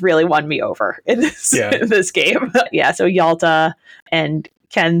 Barb has really won me over in this game. So Yalta, and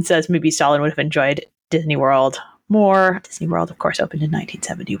Ken says maybe Stalin would have enjoyed Disney World more. Disney World, of course, opened in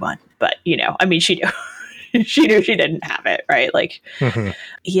 1971. But, she knew. She knew she didn't have it, right? Like,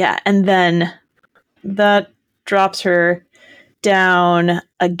 and then that drops her down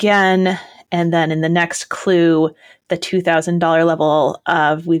again. And then in the next clue, the $2,000 level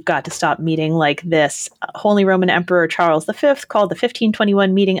of We've Got to Stop Meeting Like This. Holy Roman Emperor Charles V called the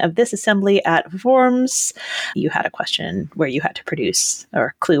 1521 meeting of this assembly at Worms. You had a question where you had to produce,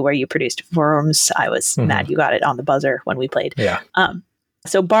 or clue where you produced Worms. I was mad you got it on the buzzer when we played. Yeah.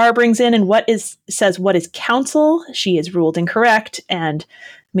 So Barr brings in and says what is counsel. She is ruled incorrect, and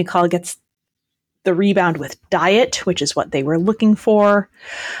Mikal gets the rebound with diet, which is what they were looking for.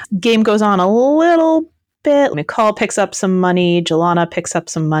 Game goes on a little bit. Mikal picks up some money. Jelana picks up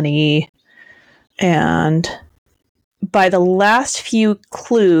some money. And by the last few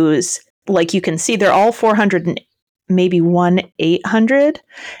clues, like you can see, they're all 400 and maybe 800.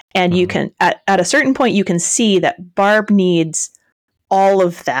 And you can, at a certain point, you can see that Barb needs all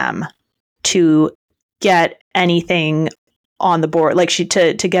of them to get anything on the board, like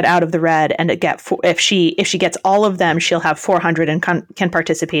to get out of the red, and to get if she gets all of them, she'll have 400 and can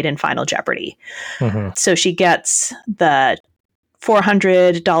participate in Final Jeopardy. So she gets the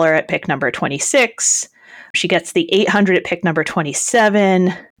 $400 at pick number 26. She gets the 800 at pick number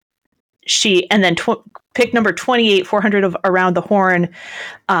 27. Pick number 28, 400 of Around the Horn.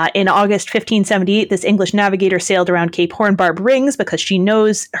 In August 1578, this English navigator sailed around Cape Horn. Barb rings because she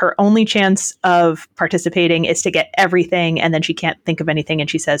knows her only chance of participating is to get everything, and then she can't think of anything, and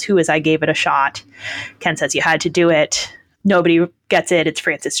she says, "Who is I gave it a shot." Ken says, "You had to do it." Nobody gets it. It's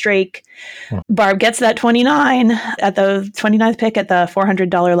Francis Drake. Barb gets that 29 at the 29th pick at the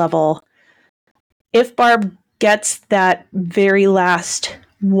 $400 level. If Barb gets that very last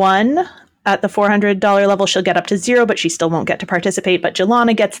one at the $400 level, she'll get up to 0, but she still won't get to participate. But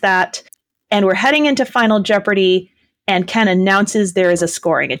Jelana gets that. And we're heading into Final Jeopardy, and Ken announces there is a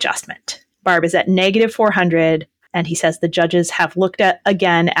scoring adjustment. Barb is at negative 400, and he says the judges have looked at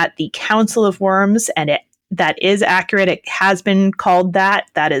the Council of Worms, and that is accurate. It has been called that.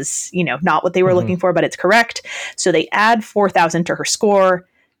 That is, not what they were looking for, but it's correct. So they add 4,000 to her score,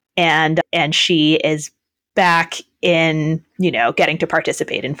 and she is back in, getting to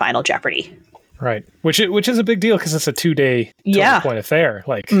participate in Final Jeopardy. Right. Which is a big deal because it's a 2-day total point affair.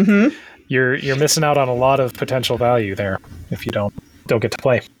 Like you're missing out on a lot of potential value there if you don't get to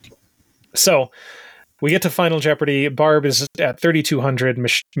play. So we get to Final Jeopardy. Barb is at 3,200.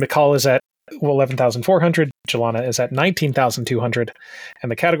 McCall is at 11,400. Jelana is at 19,200.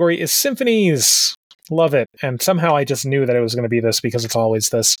 And the category is symphonies. Love it. And somehow I just knew that it was going to be this because it's always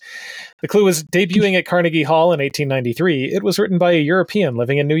this. The clue is debuting at Carnegie Hall in 1893. It was written by a European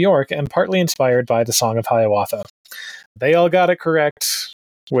living in New York and partly inspired by the Song of Hiawatha. They all got it correct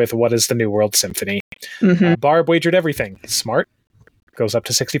with What is the New World Symphony. Barb wagered everything. Smart. Goes up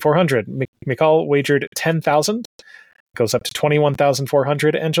to 6,400. McCall wagered 10,000. Goes up to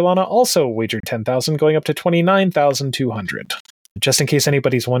 21,400. And Jelana also wagered 10,000, going up to 29,200. Just in case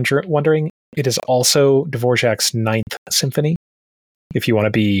anybody's wondering, it is also Dvorak's Ninth Symphony, if you want to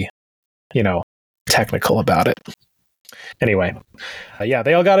be, technical about it. Anyway,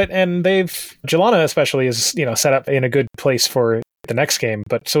 they all got it, and Jelana especially is, set up in a good place for the next game,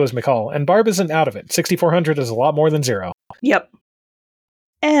 but so is McCall. And Barb isn't out of it. 6,400 is a lot more than 0. Yep.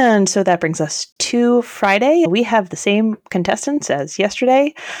 And so that brings us to Friday. We have the same contestants as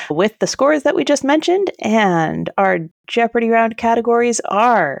yesterday with the scores that we just mentioned. And our Jeopardy round categories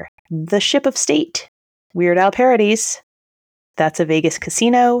are The Ship of State, Weird Al Parodies, That's a Vegas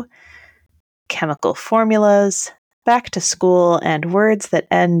Casino, Chemical Formulas, Back to School, and Words That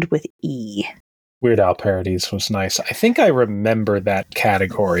End with E. Weird Al Parodies was nice. I think I remember that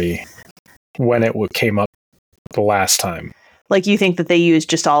category when it came up the last time. Like, you think that they use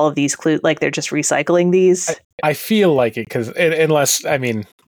just all of these clues, like they're just recycling these? I feel like it, because unless,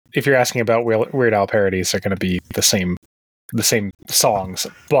 if you're asking about Weird Al parodies, they're going to be the same songs,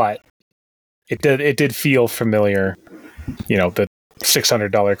 but it did feel familiar. The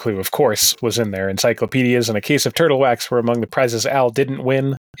 $600 clue, of course, was in there. Encyclopedias and a case of turtle wax were among the prizes Al didn't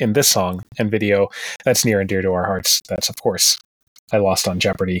win in this song and video. That's near and dear to our hearts. That's, of course, I lost on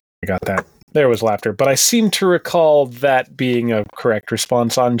Jeopardy. I got that. There was laughter, but I seem to recall that being a correct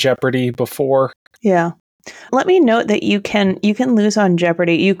response on Jeopardy before. Yeah. Let me note that you can lose on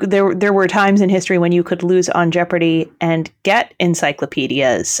Jeopardy. There were times in history when you could lose on Jeopardy and get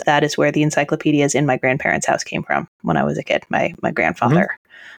encyclopedias. That is where the encyclopedias in my grandparents' house came from when I was a kid. My grandfather.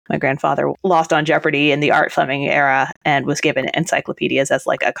 My grandfather lost on Jeopardy in the Art Fleming era and was given encyclopedias as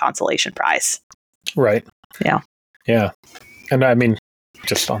like a consolation prize. Right. Yeah. Yeah. And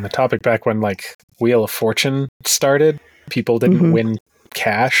just on the topic, back when like Wheel of Fortune started, people didn't win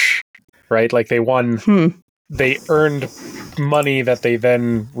cash, right? Like they won, they earned money that they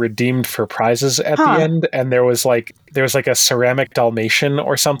then redeemed for prizes at the end. And there was like a ceramic Dalmatian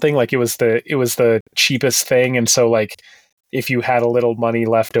or something. Like it was the cheapest thing. And so like, if you had a little money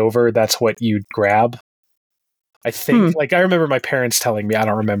left over, that's what you'd grab. I think, like, I remember my parents telling me, I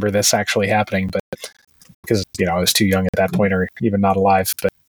don't remember this actually happening, but because, I was too young at that point or even not alive.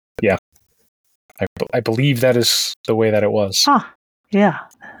 But yeah, I believe that is the way that it was. Yeah.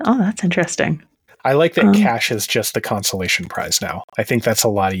 Oh, that's interesting. I like that cash is just the consolation prize now. I think that's a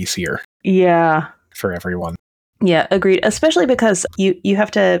lot easier. Yeah. For everyone. Yeah, agreed. Especially because you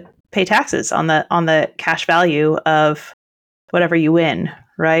have to pay taxes on the cash value of whatever you win,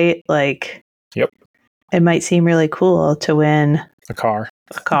 right? Like, yep. It might seem really cool to win a car.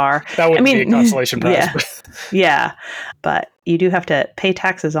 That would be a consolation prize. Yeah, yeah, but you do have to pay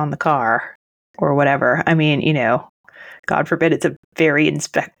taxes on the car or whatever. God forbid it's a very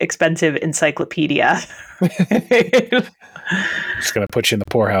expensive encyclopedia. It's going to put you in the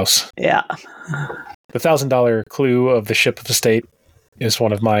poorhouse. Yeah. The $1,000 clue of the Ship of the State is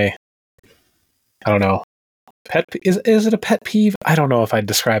one of my, I don't know, is it a pet peeve? I don't know if I'd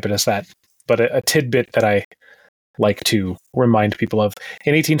describe it as that, but a tidbit that I like to remind people of.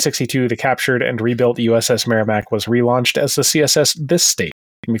 In 1862, the captured and rebuilt USS Merrimack was relaunched as the CSS This State.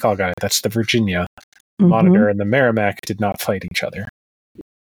 McCall got it. That's the Virginia. The Monitor and the Merrimack did not fight each other.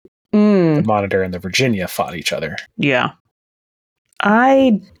 The Monitor and the Virginia fought each other. Yeah.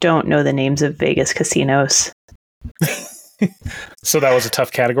 I don't know the names of Vegas casinos. So that was a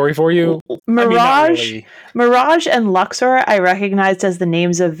tough category for you? Mirage and Luxor I recognized as the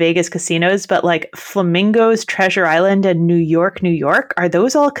names of Vegas casinos, but like Flamingos, Treasure Island, and New York, are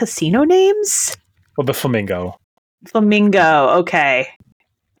those all casino names? Well, the Flamingo, okay.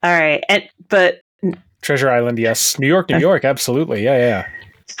 All right. But Treasure Island, yes. New York, absolutely. Yeah.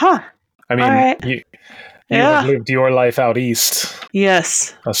 Huh. Right. You have lived your life out east.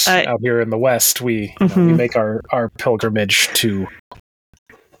 Yes. Us out here in the West, we make our pilgrimage to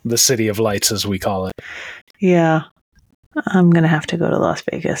the City of Lights, as we call it. Yeah. I'm going to have to go to Las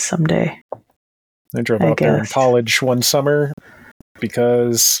Vegas someday. I drove out there in college one summer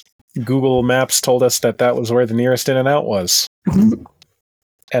because Google Maps told us that was where the nearest In-N-Out was.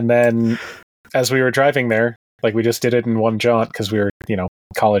 And then as we were driving there, like we just did it in one jaunt because we were,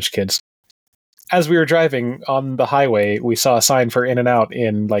 college kids. As we were driving on the highway, we saw a sign for In-N-Out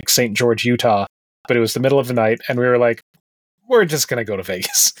in like St. George, Utah, but it was the middle of the night, and we were like, we're just going to go to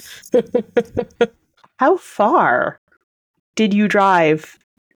Vegas. How far did you drive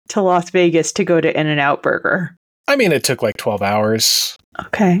to Las Vegas to go to In-N-Out Burger? I mean, it took like 12 hours.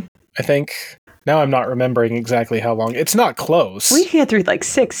 Okay. I think. Now I'm not remembering exactly how long. It's not close. We can get through like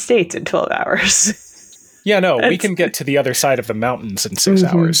 6 states in 12 hours. Yeah, no, we can get to the other side of the mountains in 6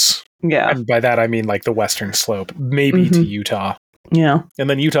 hours. Yeah. And by that, I mean like the western slope, maybe to Utah. Yeah. And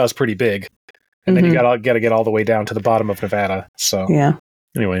then Utah's pretty big. And then you gotta get all the way down to the bottom of Nevada. So yeah.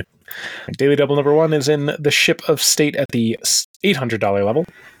 Anyway, Daily Double number 1 is in the Ship of State at the $800 level.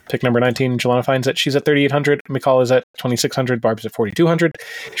 Pick number 19, Jelana finds it. She's at $3,800. McCall is at $2,600. Barb's at $4,200.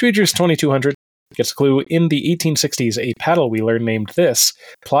 Treacher's $2,200. Gets a clue. In the 1860s, a paddle wheeler named this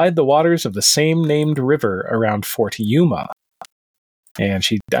plied the waters of the same named river around Fort Yuma. And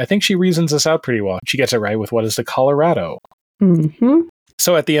I think she reasons this out pretty well. She gets it right with what is the Colorado. Mm-hmm.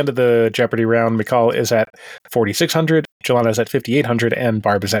 So at the end of the Jeopardy round, McCall is at $4,600, Jelana is at $5,800, and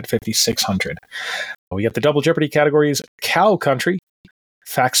Barb is at $5,600. We get the double Jeopardy categories: Cow Country,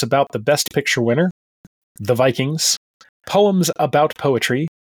 Facts About the Best Picture Winner, The Vikings, Poems About Poetry,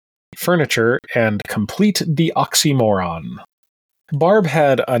 Furniture, and Complete the Oxymoron. Barb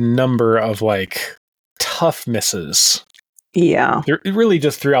had a number of tough misses. Yeah. Really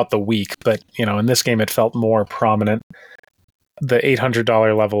just throughout the week, but in this game it felt more prominent. The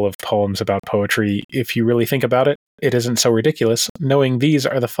 $800 level of Poems About Poetry, if you really think about it, it isn't so ridiculous, knowing these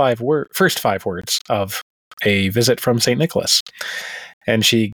are the first five words of A Visit from St. Nicholas. And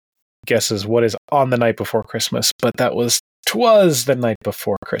she guesses what is on the night before Christmas, but twas the night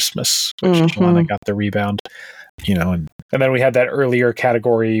before Christmas, which Jelana got the rebound. And then we had that earlier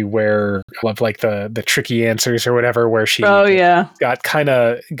category where of the tricky answers or whatever, where she got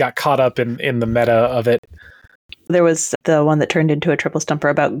caught up in the meta of it. There was the one that turned into a triple stumper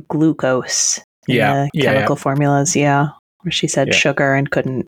about glucose in the chemical formulas, where she said sugar and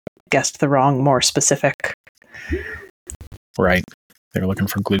couldn't guess the wrong, more specific. Right. They were looking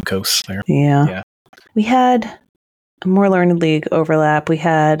for glucose there. Yeah. We had a more Learned League overlap. We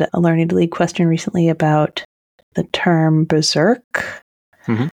had a Learned League question recently about the term berserk.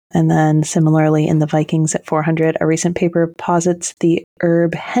 Mm-hmm. And then similarly in the Vikings at 400, a recent paper posits the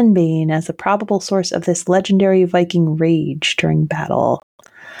herb henbane as a probable source of this legendary Viking rage during battle.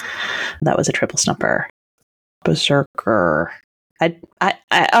 That was a triple stumper. Berserker.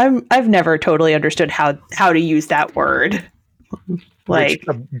 I've never totally understood how to use that word. A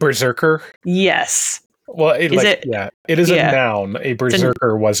berserker? Yes. Well, it is a noun. A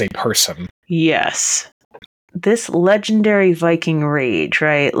berserker was a person. Yes. This legendary Viking rage,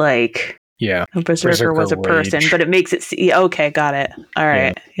 right? A berserker was a person, but it makes it okay, got it. All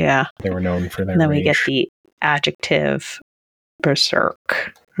right. Yeah. They were known for their And then rage. we get the adjective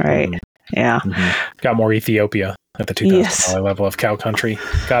berserk, right? Mm-hmm. Yeah. Mm-hmm. Got more Ethiopia at the $2,000 level of Cow Country.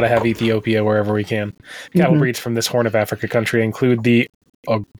 Gotta have Ethiopia wherever we can. Cattle breeds from this Horn of Africa country include the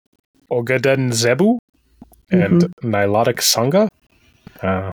Ogaden Zebu and Nilotic Sangha.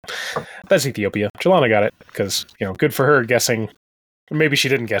 That's Ethiopia. Jelana got it because, good for her guessing. Maybe she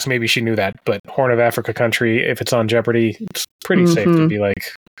didn't guess. Maybe she knew that. But Horn of Africa country, if it's on Jeopardy, it's pretty safe to be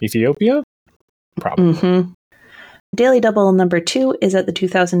Ethiopia? Probably. Mm-hmm. Daily Double number 2 is at the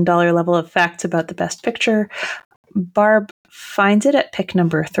 $2,000 level of Facts About the Best Picture. Barb finds it at pick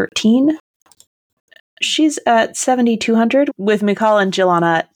number 13. She's at 7,200 with McCall and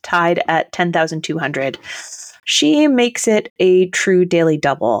Jelana tied at 10,200. She makes it a true daily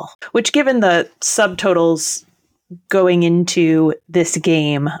double, which given the subtotals going into this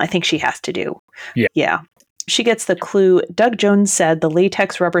game, I think she has to do. Yeah. She gets the clue. Doug Jones said the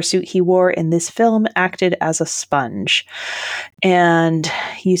latex rubber suit he wore in this film acted as a sponge. And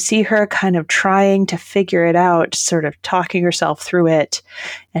you see her kind of trying to figure it out, sort of talking herself through it.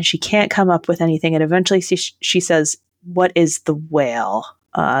 And she can't come up with anything. And eventually she says, "What is the whale?"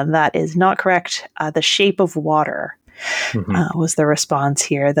 That is not correct. The shape of water was the response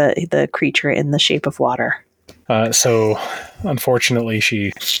here. The creature in the shape of water. So, unfortunately,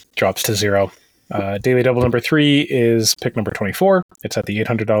 she drops to 0. Daily Double number 3 is pick number 24. It's at the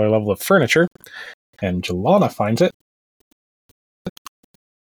 $800 level of Furniture, and Jelana finds it.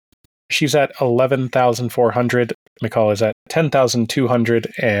 She's at 11,400. McCall is at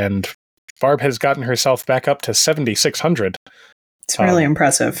 10,200, and Barb has gotten herself back up to 7,600. It's really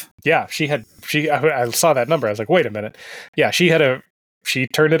impressive. Yeah, I saw that number. I was like, wait a minute. Yeah, she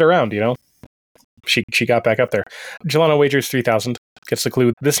turned it around, She got back up there. Jelana wagers 3,000. Gets the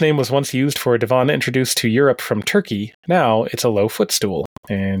clue. This name was once used for a divan introduced to Europe from Turkey. Now it's a low footstool.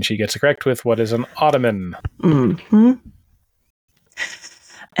 And she gets it correct with what is an ottoman. Mm-hmm.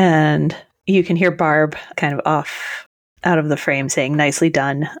 And you can hear Barb kind of off out of the frame saying nicely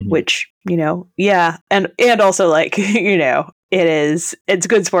done, which, yeah. And also like, it's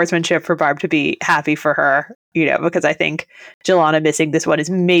good sportsmanship for Barb to be happy for her, because I think Jelana missing this one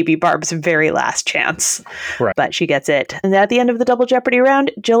is maybe Barb's very last chance. Right. But she gets it. And at the end of the Double Jeopardy round,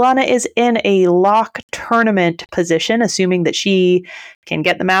 Jelana is in a lock tournament position, assuming that she can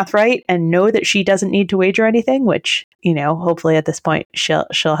get the math right and know that she doesn't need to wager anything, which, hopefully at this point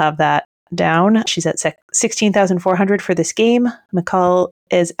she'll have that down. She's at 16,400 for this game. McCall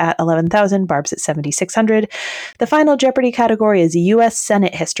is at 11,000. Barb's at 7,600. The final Jeopardy category is U.S.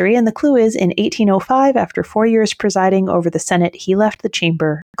 Senate history, and the clue is in 1805, after 4 years presiding over the Senate, he left the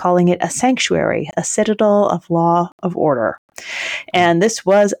chamber, calling it a sanctuary, a citadel of law, of order. And this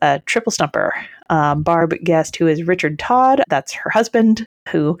was a triple stumper. Barb guessed who is Richard Todd. That's her husband,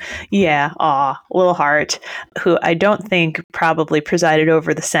 who, little heart, who I don't think probably presided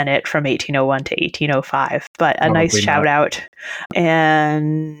over the Senate from 1801 to 1805, but a nice shout out.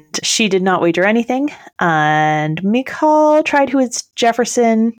 And she did not wager anything. And Michal tried who is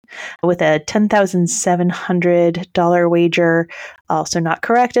Jefferson with a $10,700 wager. Also not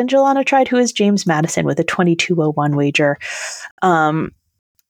correct. And Jelana tried who is James Madison with a 2201 wager.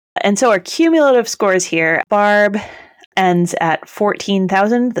 And so our cumulative scores here, Barb ends at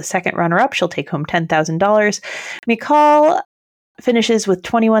 14,000. The second runner-up, she'll take home $10,000. Michal finishes with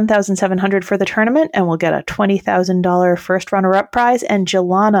 21,700 for the tournament and will get a $20,000 first runner-up prize. And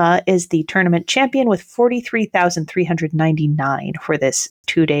Jelana is the tournament champion with 43,399 for this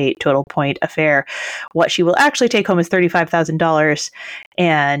 2-day total point affair. What she will actually take home is $35,000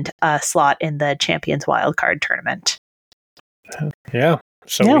 and a slot in the Champions Wildcard tournament. Yeah.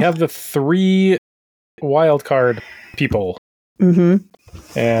 So we have the 3 wildcard people. Mm-hmm.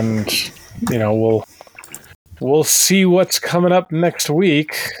 And, we'll see what's coming up next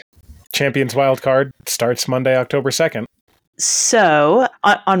week. Champions Wildcard starts Monday, October 2nd. So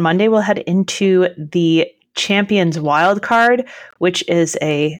on Monday, we'll head into the Champions Wildcard, which is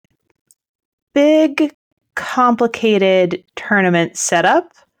a big, complicated tournament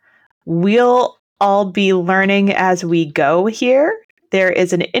setup. We'll all be learning as we go here. There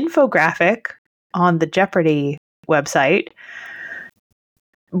is an infographic on the Jeopardy website,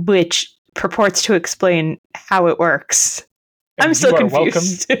 which purports to explain how it works. And I'm so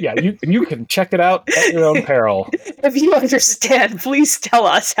confused. You can check it out at your own peril. If you understand, please tell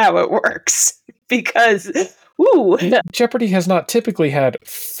us how it works. Because, Jeopardy has not typically had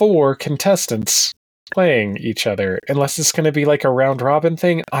 4 contestants playing each other, unless it's going to be like a round robin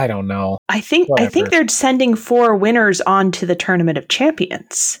thing. I don't know. I think they're sending 4 winners on to the Tournament of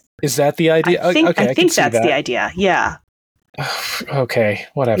Champions. Is that the idea? I think that's the idea. Yeah. Okay.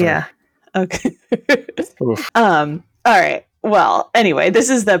 Whatever. Yeah. Okay. All right. Well, anyway,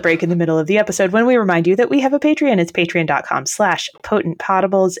 this is the break in the middle of the episode when we remind you that we have a Patreon. It's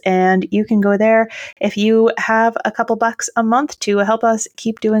patreon.com/potentpotables. And you can go there if you have a couple bucks a month to help us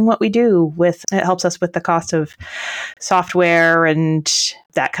keep doing what we do. It helps us with the cost of software and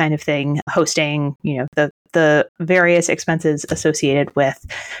that kind of thing, hosting, the various expenses associated with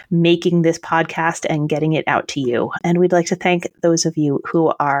making this podcast and getting it out to you. And we'd like to thank those of you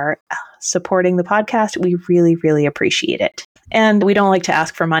who are supporting the podcast. We really, really appreciate it. And we don't like to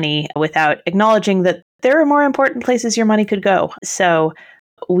ask for money without acknowledging that there are more important places your money could go. So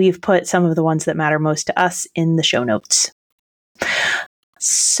we've put some of the ones that matter most to us in the show notes.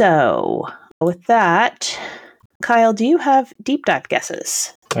 So with that, Kyle, do you have deep dive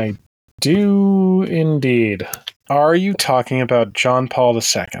guesses? I do indeed. Are you talking about John Paul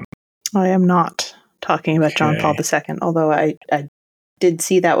II? I am not talking about John Paul II, although I did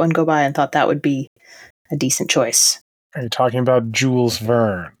see that one go by and thought that would be a decent choice. Are you talking about Jules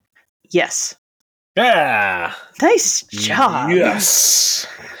Verne? Yes. Yeah! Nice job. Yes!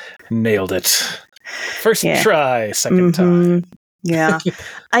 Nailed it. First try, second time. Yeah.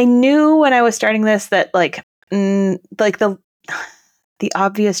 I knew when I was starting this that the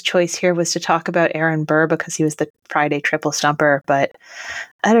obvious choice here was to talk about Aaron Burr because he was the Friday triple stumper, but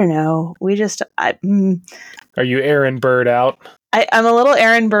I don't know. Are you Aaron Burr'd out? I'm a little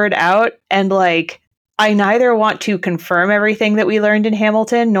Aaron Burr'd out, and I neither want to confirm everything that we learned in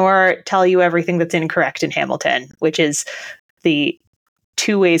Hamilton nor tell you everything that's incorrect in Hamilton, which is the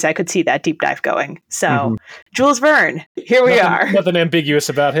two ways I could see that deep dive going. So, Jules Verne, here we are. Nothing ambiguous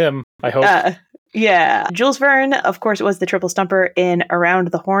about him, I hope. Yeah. Jules Verne, of course, was the triple stumper in Around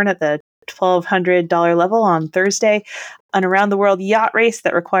the Horn at the $1,200 level on Thursday, an around-the-world yacht race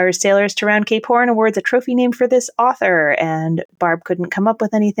that requires sailors to round Cape Horn awards a trophy named for this author, and Barb couldn't come up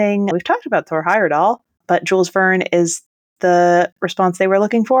with anything. We've talked about Thor Heyerdahl, but Jules Verne is the response they were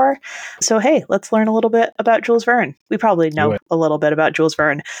looking for. So, hey, let's learn a little bit about Jules Verne. We probably know a little bit about Jules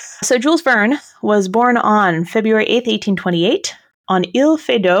Verne. So, Jules Verne was born on February 8th, 1828, on Ile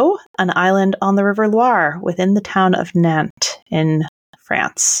Feydeau, an island on the River Loire within the town of Nantes in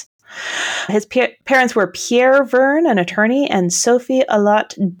France. His parents were Pierre Verne, an attorney, and Sophie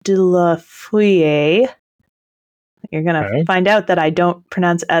Allotte de la Fouille. You're going to find out that I don't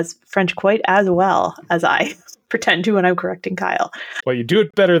pronounce as French quite as well as I pretend to when I'm correcting Kyle. Well, you do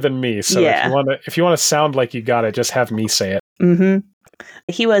it better than me, so if you want to sound like you got it, just have me say it. Mm-hmm.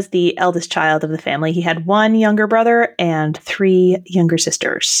 He was the eldest child of the family. He had one younger brother and 3 younger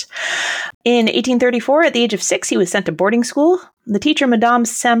sisters. In 1834, at the age of 6, he was sent to boarding school. The teacher, Madame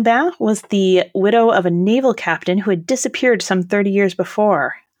Sambin, was the widow of a naval captain who had disappeared some 30 years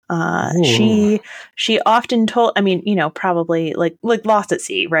before. She often told, probably like lost at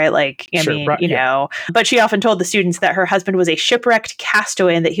sea, right? But she often told the students that her husband was a shipwrecked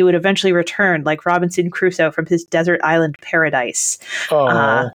castaway and that he would eventually return, like Robinson Crusoe from his desert island paradise.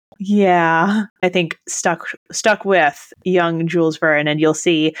 Yeah, I think stuck with young Jules Verne, and you'll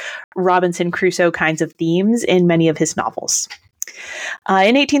see Robinson Crusoe kinds of themes in many of his novels.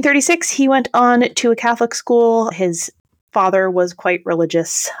 In 1836, he went on to a Catholic school. His father was quite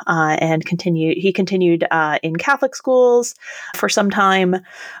religious and continued in Catholic schools for some time.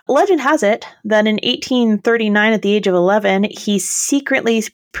 Legend has it that in 1839, at the age of 11, he secretly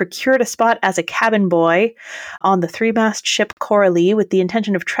procured a spot as a cabin boy on the 3-mast ship Coralie with the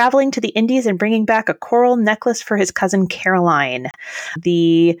intention of traveling to the Indies and bringing back a coral necklace for his cousin Caroline.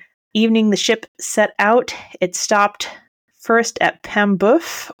 The evening the ship set out, it stopped first at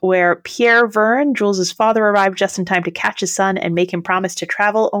Pamboeuf, where Pierre Verne, Jules' father, arrived just in time to catch his son and make him promise to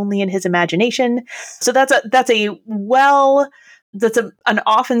travel only in his imagination. So that's an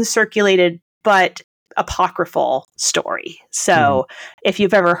often circulated but apocryphal story. So if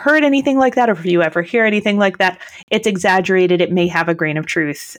you've ever heard anything like that, or if you ever hear anything like that, it's exaggerated. It may have a grain of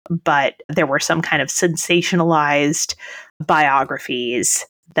truth, but there were some kind of sensationalized biographies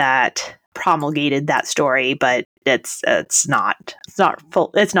that promulgated that story, but it's not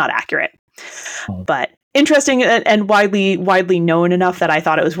accurate. But interesting and widely known enough that I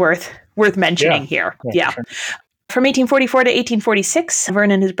thought it was worth mentioning here. Yeah. Sure. From 1844 to 1846,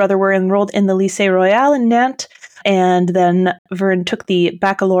 Verne and his brother were enrolled in the Lycée Royal in Nantes, and then Verne took the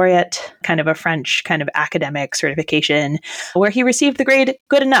baccalaureate, kind of a French kind of academic certification, where he received the grade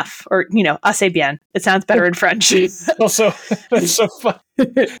good enough, or, assez bien. It sounds better in French. Also, that's so fun.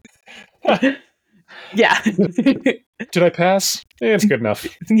 Yeah. Did I pass? It's good enough.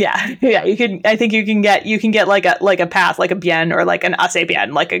 Yeah. You can. I think you can get like a pass, like a bien, or like an assez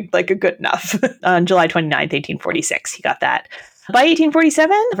bien, like a good enough. On July 29th, 1846, he got that. By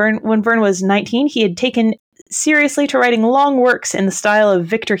 1847, when Verne was 19, he had taken seriously to writing long works in the style of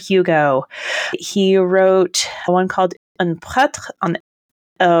Victor Hugo. He wrote one called Un Prêtre on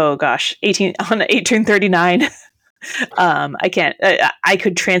 1839. I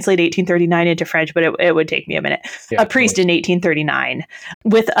could translate 1839 into French, but it would take me a minute. Yeah, a priest in 1839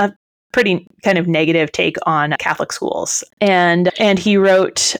 with a pretty kind of negative take on Catholic schools. And he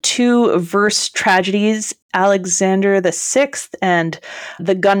wrote 2 verse tragedies, Alexander VI and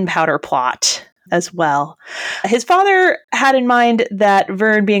The Gunpowder Plot, as well. His father had in mind that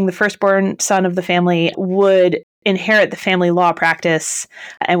Verne, being the firstborn son of the family, would inherit the family law practice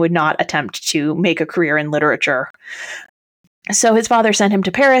and would not attempt to make a career in literature. So his father sent him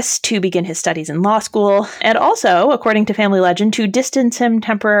to Paris to begin his studies in law school, and also, according to family legend, to distance him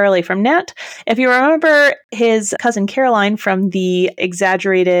temporarily from Nantes. If you remember his cousin Caroline from the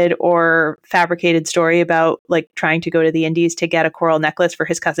exaggerated or fabricated story about like trying to go to the Indies to get a coral necklace for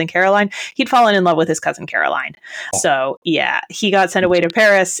his cousin Caroline, he'd fallen in love with his cousin Caroline. So yeah, he got sent away to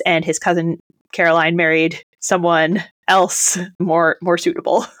Paris, and his cousin Caroline married someone else more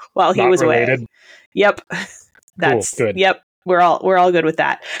suitable while he was away. Yep. That's cool. Good. Yep. We're all good with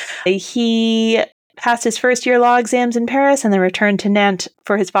that. He passed his first year law exams in Paris and then returned to Nantes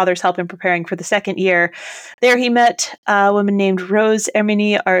for his father's help in preparing for the second year. There he met a woman named Rose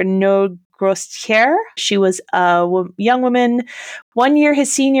Herminie Arnaud Grostière. She was a young woman, 1 year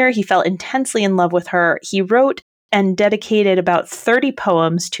his senior. He fell intensely in love with her. He wrote and dedicated about 30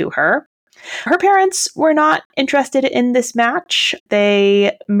 poems to her. Her parents were not interested in this match.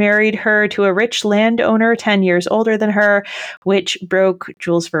 They married her to a rich landowner 10 years older than her, which broke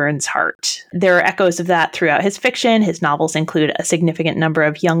Jules Verne's heart. There are echoes of that throughout his fiction. His novels include a significant number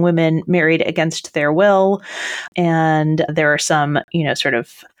of young women married against their will. And there are some, sort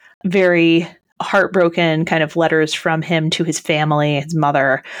of very heartbroken kind of letters from him to his family, his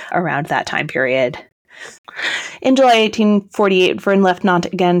mother, around that time period. In July 1848, Verne left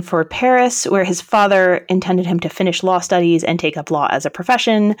Nantes again for Paris, where his father intended him to finish law studies and take up law as a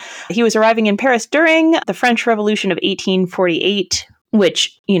profession. He was arriving in Paris during the French Revolution of 1848,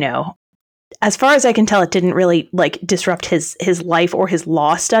 which, as far as I can tell, it didn't really disrupt his life or his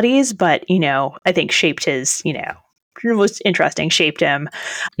law studies, but, I think shaped his, was interesting, shaped him.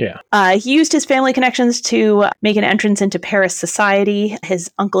 Yeah. He used his family connections to make an entrance into Paris society.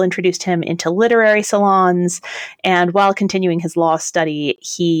 His uncle introduced him into literary salons, and while continuing his law study,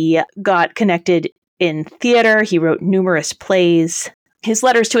 he got connected in theater. He wrote numerous plays. His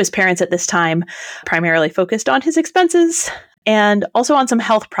letters to his parents at this time primarily focused on his expenses and also on some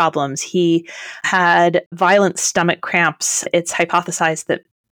health problems. He had violent stomach cramps. It's hypothesized that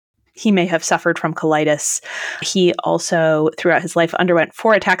he may have suffered from colitis. He also, throughout his life, underwent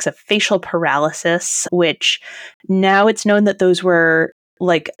 4 attacks of facial paralysis, which now it's known that those were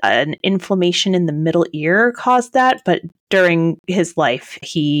an inflammation in the middle ear caused that. But during his life,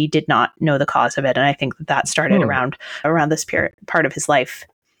 he did not know the cause of it. And I think that started around this part of his life.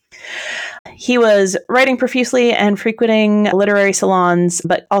 He was writing profusely and frequenting literary salons,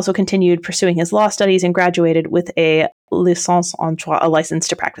 but also continued pursuing his law studies and graduated with a licence en droit, a license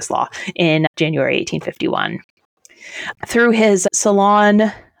to practice law, in January 1851. Through his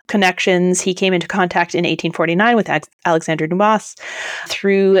salon connections, he came into contact in 1849 with Alexandre Dumas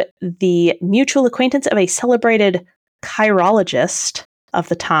through the mutual acquaintance of a celebrated chirologist of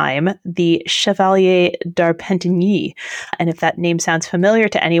the time, the Chevalier d'Arpentigny. And if that name sounds familiar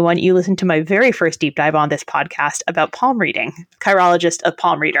to anyone, you listened to my very first deep dive on this podcast about palm reading. Chirologist, a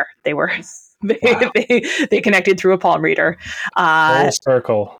palm reader. They were they connected through a palm reader. Full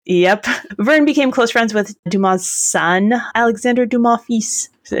circle. Yep. Verne became close friends with Dumas' son, Alexandre Dumas fils,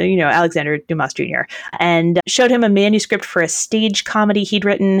 Alexander Dumas Jr., and showed him a manuscript for a stage comedy he'd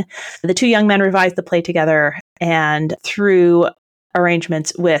written. The two young men revised the play together, and through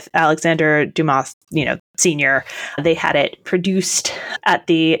arrangements with Alexander Dumas, Senior, they had it produced at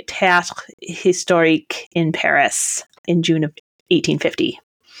the Théâtre Historique in Paris in June of 1850.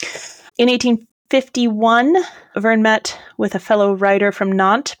 In 1851, Verne met with a fellow writer from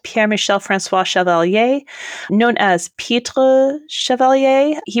Nantes, Pierre-Michel François Chevalier, known as Pietre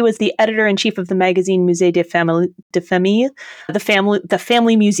Chevalier. He was the editor-in-chief of the magazine Musée de Famille. The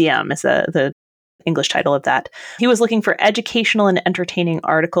Family Museum is the English title of that. He was looking for educational and entertaining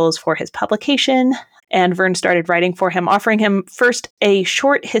articles for his publication, and Verne started writing for him, offering him first a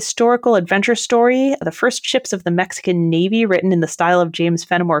short historical adventure story, The First Ships of the Mexican Navy, written in the style of James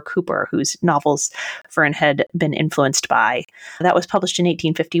Fenimore Cooper, whose novels Verne had been influenced by. That was published in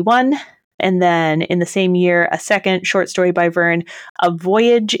 1851. And then in the same year, a second short story by Verne, A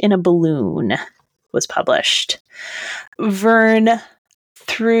Voyage in a Balloon, was published. Verne,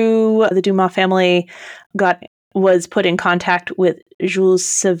 through the Dumas family, was put in contact with Jules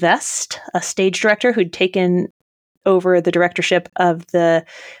Sylvestre, a stage director who'd taken over the directorship of the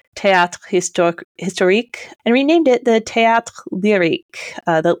Théâtre Historique and renamed it the Théâtre Lyrique,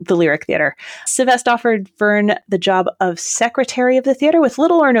 the Lyric Theatre. Sylvestre offered Verne the job of secretary of the theatre with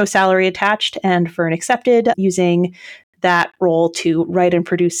little or no salary attached, and Verne accepted, using that role to write and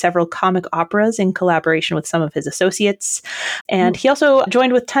produce several comic operas in collaboration with some of his associates. And he also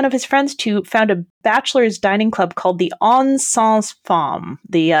joined with 10 of his friends to found a bachelor's dining club called the Onze Sans Femmes,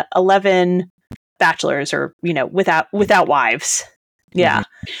 the 11 bachelors, or, without wives. Yeah.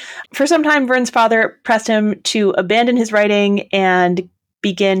 Mm-hmm. For some time, Verne's father pressed him to abandon his writing and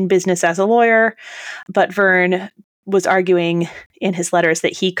begin business as a lawyer, but Verne was arguing in his letters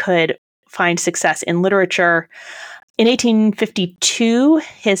that he could find success in literature. In 1852,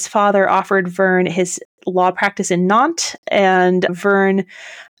 his father offered Verne his law practice in Nantes, and Verne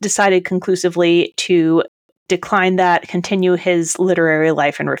decided conclusively to decline that, continue his literary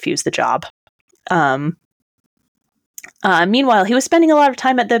life, and refuse the job. Meanwhile, he was spending a lot of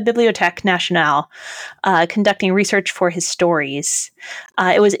time at the Bibliothèque Nationale, conducting research for his stories.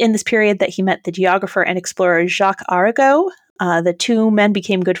 It was in this period that he met the geographer and explorer Jacques Arago. The two men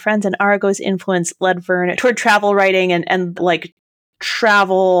became good friends, and Arago's influence led Verne toward travel writing and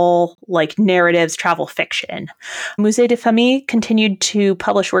travel, like narratives, travel fiction. Musée de Famille continued to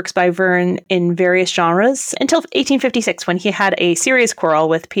publish works by Verne in various genres until 1856, when he had a serious quarrel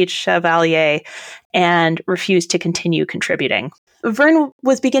with Piet Chevalier and refused to continue contributing. Verne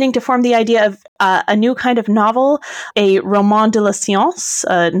was beginning to form the idea of a new kind of novel, a roman de la science,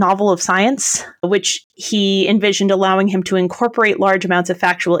 a novel of science, which he envisioned allowing him to incorporate large amounts of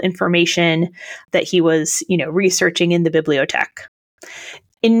factual information that he was, researching in the bibliothèque.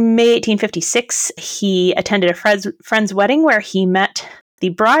 In May 1856, he attended a friend's wedding where he met the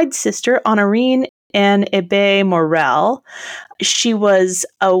bride's sister, Honorine Anne Hébé Morel. She was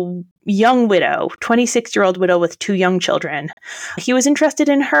a young widow, 26-year-old widow with 2 young children. He was interested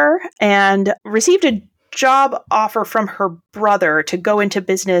in her and received a job offer from her brother to go into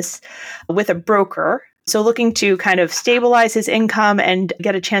business with a broker. So looking to kind of stabilize his income and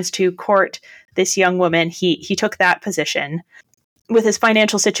get a chance to court this young woman, he took that position. With his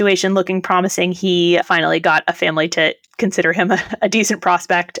financial situation looking promising, he finally got a family to consider him a decent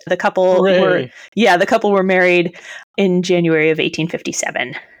prospect. The couple were married in January of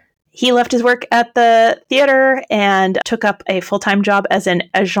 1857. He left his work at the theater and took up a full-time job as an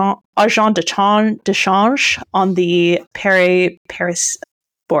agent de change on the Paris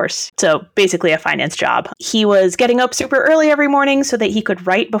Bourse. So basically a finance job. He was getting up super early every morning so that he could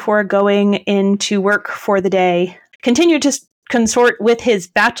write before going into work for the day. Continued to consort with his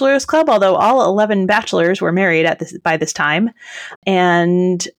bachelor's club, although all 11 bachelors were married by this time,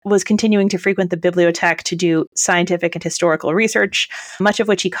 and was continuing to frequent the bibliothèque to do scientific and historical research, much of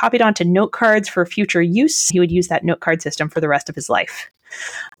which he copied onto note cards for future use. He would use that note card system for the rest of his life.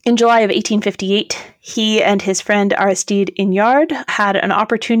 In July of 1858, he and his friend Aristide Ignard had an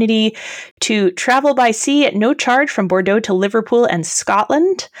opportunity to travel by sea at no charge from Bordeaux to Liverpool and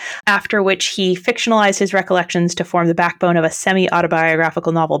Scotland, after which he fictionalized his recollections to form the backbone of a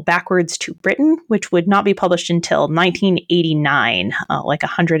semi-autobiographical novel, Backwards to Britain, which would not be published until 1989, like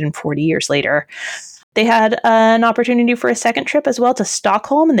 140 years later. They had an opportunity for a second trip as well to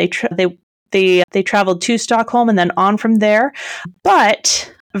Stockholm, and they traveled to Stockholm and then on from there.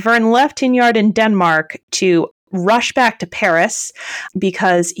 But Verne left Ignard in Denmark to rush back to Paris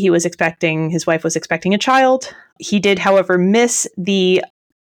because his wife was expecting a child. He did, however, miss the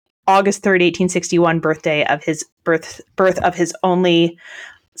August 3rd, 1861 birthday of his birth of his only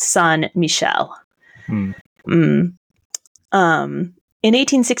son, Michel. In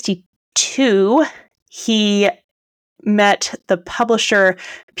 1862, he met the publisher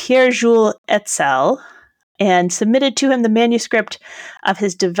Pierre-Jules Hetzel and submitted to him the manuscript of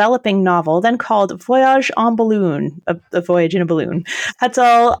his developing novel, then called Voyage en Balloon, a voyage in a balloon.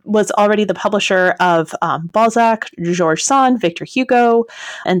 Hetzel was already the publisher of Balzac, Georges Sand, Victor Hugo,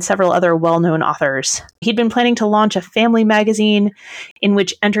 and several other well-known authors. He'd been planning to launch a family magazine in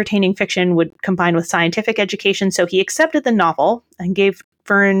which entertaining fiction would combine with scientific education, so he accepted the novel and gave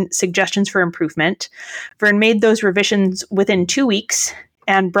Verne suggestions for improvement. Verne made those revisions within 2 weeks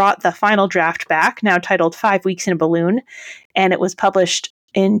and brought the final draft back, now titled 5 Weeks in a Balloon, and it was published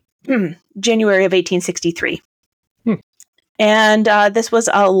in January of 1863. And this was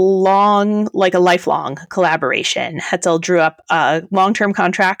a lifelong collaboration. Hetzel drew up a long-term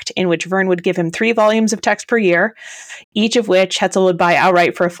contract in which Verne would give him 3 volumes of text per year, each of which Hetzel would buy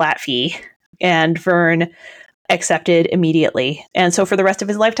outright for a flat fee, and Verne accepted immediately. And so for the rest of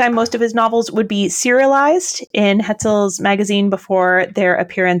his lifetime, most of his novels would be serialized in Hetzel's magazine before their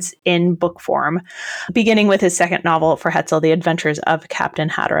appearance in book form, beginning with his second novel for Hetzel, The Adventures of Captain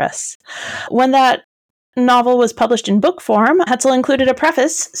Hatteras. When that novel was published in book form, Hetzel included a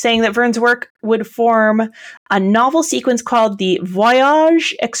preface saying that Verne's work would form a novel sequence called the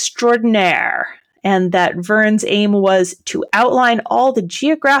Voyage Extraordinaire, and that Verne's aim was to outline all the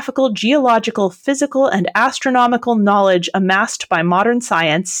geographical, geological, physical, and astronomical knowledge amassed by modern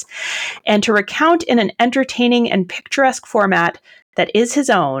science, and to recount in an entertaining and picturesque format that is his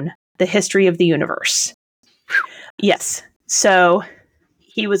own, the history of the universe. Yes, so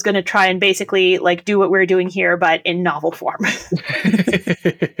he was going to try and basically do what we're doing here, but in novel form.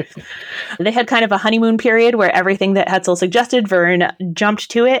 They had kind of a honeymoon period where everything that Hetzel suggested, Verne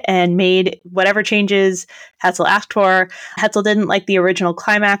jumped to it and made whatever changes Hetzel asked for. Hetzel didn't like the original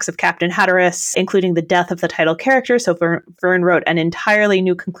climax of Captain Hatteras, including the death of the title character, so Verne wrote an entirely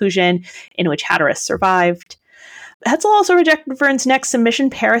new conclusion in which Hatteras survived. Hetzel also rejected Verne's next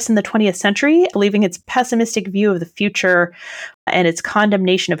submission, Paris in the 20th Century, believing its pessimistic view of the future and its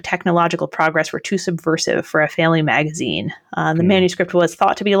condemnation of technological progress were too subversive for a family magazine. The manuscript was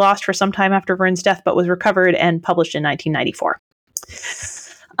thought to be lost for some time after Verne's death, but was recovered and published in 1994.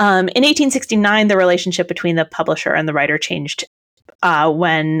 In 1869, the relationship between the publisher and the writer changed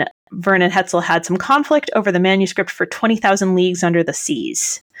when Verne and Hetzel had some conflict over the manuscript for 20,000 Leagues Under the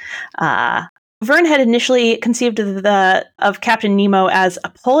Seas. Verne had initially conceived of Captain Nemo as a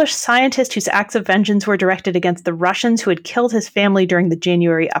Polish scientist whose acts of vengeance were directed against the Russians who had killed his family during the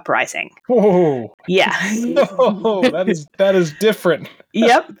January uprising. Oh, yeah. No, that is different.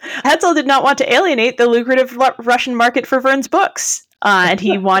 Yep. Hetzel did not want to alienate the lucrative Russian market for Verne's books. And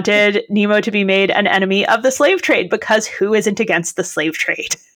he wanted Nemo to be made an enemy of the slave trade, because who isn't against the slave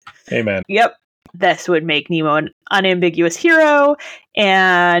trade? Amen. Yep. This would make Nemo an unambiguous hero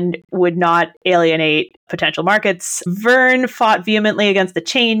and would not alienate potential markets. Verne fought vehemently against the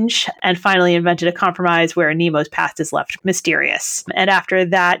change and finally invented a compromise where Nemo's past is left mysterious. And after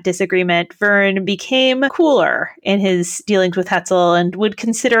that disagreement, Verne became cooler in his dealings with Hetzel and would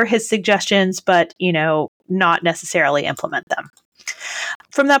consider his suggestions, but, not necessarily implement them.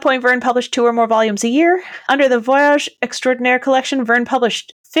 From that point, Verne published 2 or more volumes a year. Under the Voyage Extraordinaire collection, Verne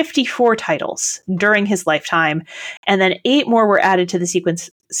published 54 titles during his lifetime, and then 8 more were added to the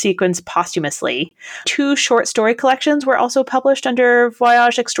sequence posthumously. 2 short story collections were also published under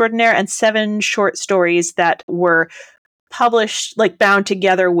Voyage Extraordinaire, and 7 short stories that were published, bound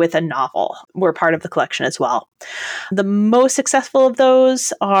together with a novel, were part of the collection as well. The most successful of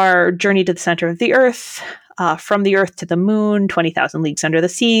those are Journey to the Center of the Earth, From the Earth to the Moon, 20,000 Leagues Under the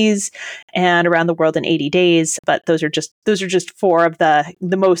Seas, and Around the World in 80 Days. But those are just 4 of the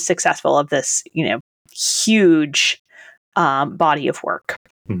most successful of this, huge body of work.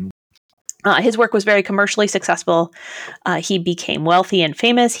 Mm-hmm. His work was very commercially successful. He became wealthy and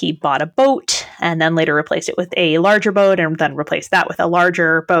famous. He bought a boat and then later replaced it with a larger boat and then replaced that with a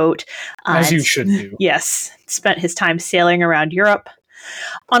larger boat. As you should do. Yes. Spent his time sailing around Europe.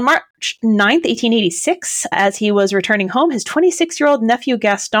 On March 9th, 1886, as he was returning home, his 26-year-old nephew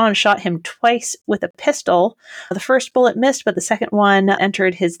Gaston shot him twice with a pistol. The first bullet missed, but the second one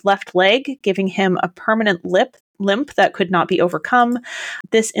entered his left leg, giving him a permanent limp that could not be overcome.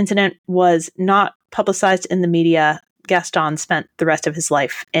 This incident was not publicized in the media. Gaston spent the rest of his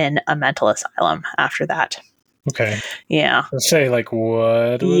life in a mental asylum after that. Okay. Yeah. Let's say, what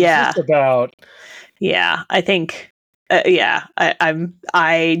was this about? Yeah, I think...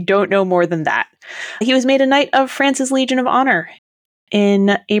 I don't know more than that. He was made a Knight of France's Legion of Honor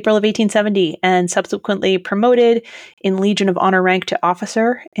in April of 1870 and subsequently promoted in Legion of Honor rank to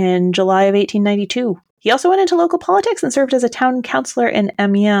officer in July of 1892. He also went into local politics and served as a town councillor in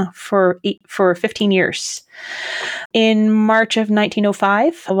Amiens for 15 years. In March of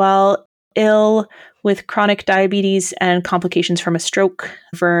 1905, while ill with chronic diabetes and complications from a stroke,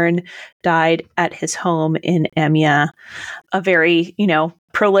 Verne died at his home in Amiens, a very,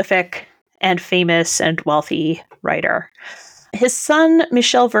 prolific and famous and wealthy writer. His son,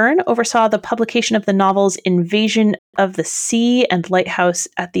 Michel Verne, oversaw the publication of the novels Invasion of the Sea and Lighthouse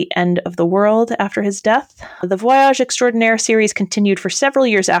at the End of the World after his death. The Voyage Extraordinaire series continued for several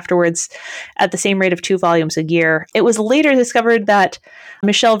years afterwards at the same rate of 2 volumes a year. It was later discovered that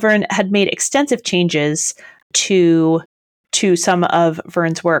Michel Verne had made extensive changes to some of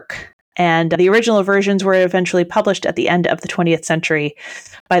Verne's work, and the original versions were eventually published at the end of the 20th century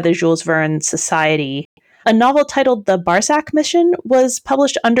by the Jules Verne Society. A novel titled The Barsac Mission was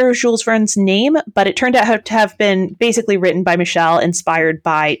published under Jules Verne's name, but it turned out to have been basically written by Michel, inspired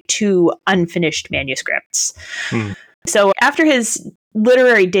by 2 unfinished manuscripts. So after his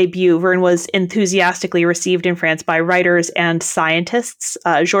literary debut, Verne was enthusiastically received in France by writers and scientists.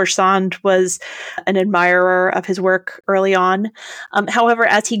 George Sand was an admirer of his work early on. However,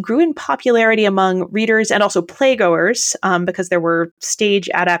 as he grew in popularity among readers and also playgoers, because there were stage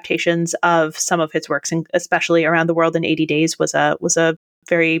adaptations of some of his works, and especially Around the World in 80 Days was a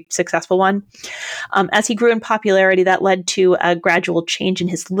very successful one. As he grew in popularity, that led to a gradual change in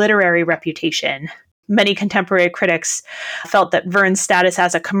his literary reputation. Many contemporary critics felt that Verne's status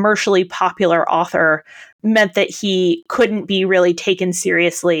as a commercially popular author meant that he couldn't be really taken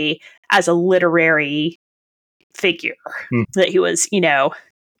seriously as a literary figure. That he was,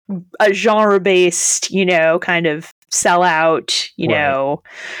 a genre-based, kind of sellout,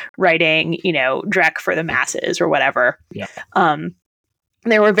 writing, dreck for the masses or whatever. Yeah.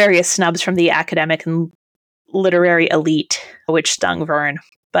 There were various snubs from the academic and literary elite, which stung Verne.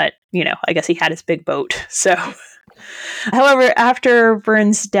 But, I guess he had his big boat. So, however, after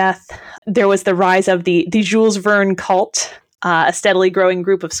Verne's death, there was the rise of the Jules Verne cult, a steadily growing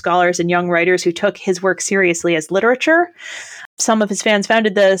group of scholars and young writers who took his work seriously as literature. Some of his fans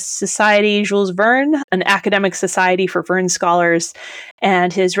founded the Society Jules Verne, an academic society for Verne scholars,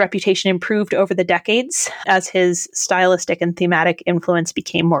 and his reputation improved over the decades as his stylistic and thematic influence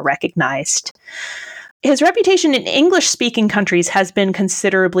became more recognized. His reputation in English-speaking countries has been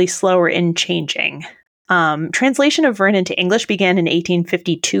considerably slower in changing. Translation of Verne into English began in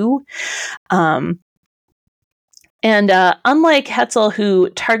 1852. Unlike Hetzel, who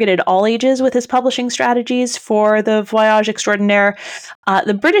targeted all ages with his publishing strategies for the Voyage Extraordinaire,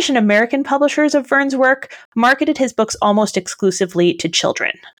 the British and American publishers of Verne's work marketed his books almost exclusively to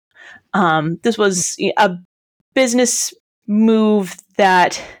children. This was a business move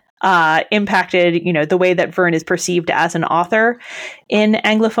that impacted, the way that Verne is perceived as an author in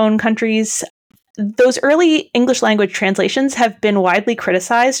Anglophone countries. Those early English language translations have been widely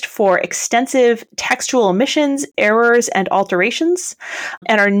criticized for extensive textual omissions, errors, and alterations,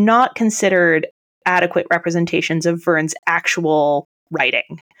 and are not considered adequate representations of Verne's actual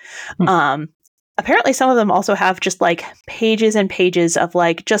writing. Apparently, some of them also have just like pages and pages of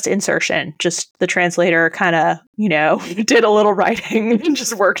like just insertion. Just the translator kind of, did a little writing and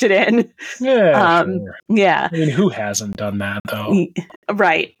just worked it in. Yeah, sure. Yeah. I mean, who hasn't done that though?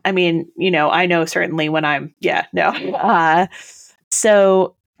 Right. I mean, I know certainly when I'm,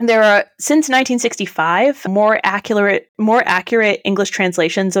 so there are, since 1965, more accurate English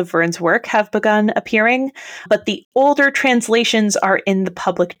translations of Verne's work have begun appearing, but the older translations are in the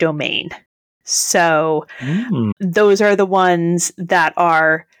public domain. So those are the ones that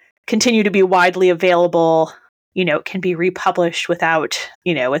continue to be widely available, can be republished without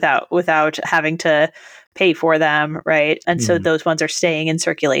having to pay for them, right? And so those ones are staying in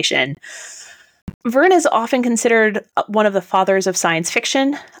circulation. Verne is often considered one of the fathers of science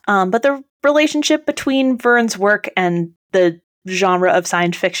fiction, but the relationship between Verne's work and the genre of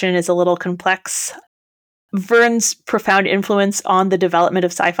science fiction is a little complex. Verne's profound influence on the development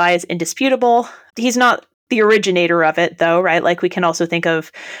of sci-fi is indisputable. He's not the originator of it, though, right? Like we can also think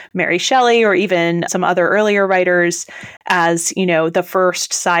of Mary Shelley or even some other earlier writers as, the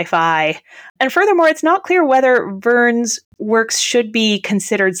first sci-fi. And furthermore, it's not clear whether Verne's works should be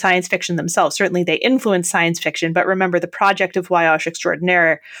considered science fiction themselves. Certainly they influence science fiction, but remember the project of Voyage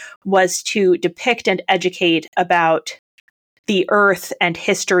Extraordinaire was to depict and educate about the Earth and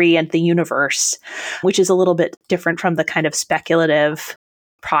history and the universe, which is a little bit different from the kind of speculative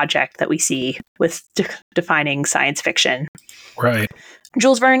project that we see with defining science fiction. Right.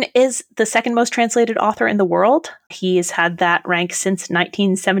 Jules Verne is the second most translated author in the world. He's had that rank since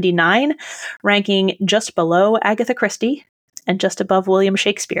 1979, ranking just below Agatha Christie and just above William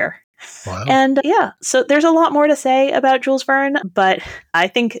Shakespeare. Wow. And so there's a lot more to say about Jules Verne, but I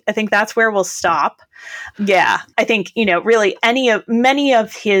think that's where we'll stop. Yeah, I think really many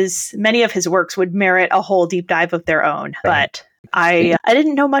of his works would merit a whole deep dive of their own. Right. But I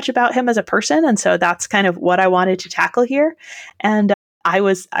didn't know much about him as a person, and so that's kind of what I wanted to tackle here. And I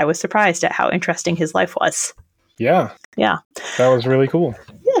was surprised at how interesting his life was. Yeah. That was really cool.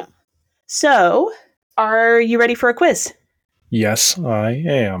 Yeah. So, are you ready for a quiz? Yes, I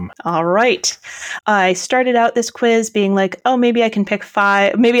am. All right. I started out this quiz being like, oh, maybe I can pick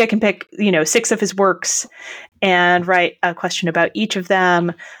 5, maybe I can pick, 6 of his works and write a question about each of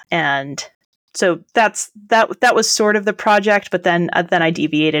them. And so that was sort of the project, but then I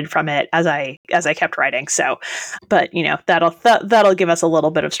deviated from it as I kept writing. So, but that'll give us a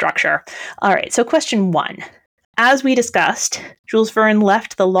little bit of structure. All right. So question 1. As we discussed, Jules Verne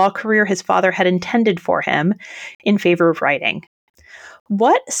left the law career his father had intended for him in favor of writing.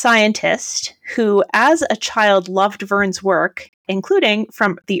 What scientist who, as a child, loved Verne's work, including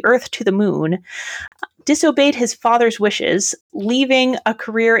From the Earth to the Moon, disobeyed his father's wishes, leaving a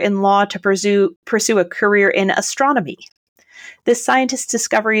career in law to pursue a career in astronomy? This scientist's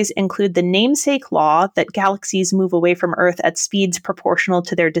discoveries include the namesake law that galaxies move away from Earth at speeds proportional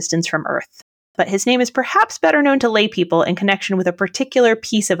to their distance from Earth. But his name is perhaps better known to lay people in connection with a particular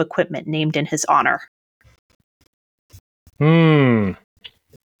piece of equipment named in his honor. Well,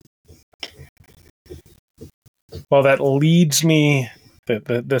 that leads me...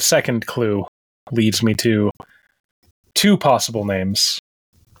 The second clue leads me to 2 possible names.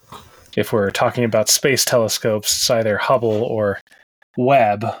 If we're talking about space telescopes, it's either Hubble or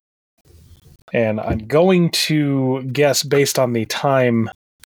Webb. And I'm going to guess based on the time...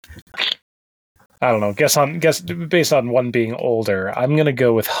 I don't know. Guess based on one being older. I'm going to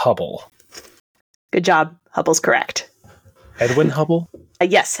go with Hubble. Good job. Hubble's correct. Edwin Hubble?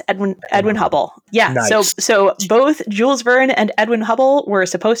 Yes, Edwin Hubble. Yeah. Nice. So both Jules Verne and Edwin Hubble were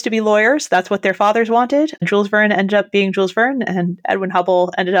supposed to be lawyers. That's what their fathers wanted. Jules Verne ended up being Jules Verne, and Edwin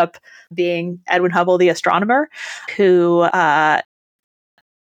Hubble ended up being Edwin Hubble, the astronomer, who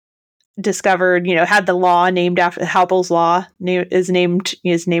discovered, had the law named after Haupt's law is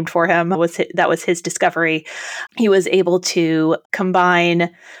named for him. That was his discovery. He was able to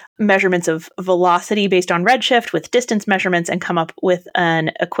combine measurements of velocity based on redshift with distance measurements and come up with an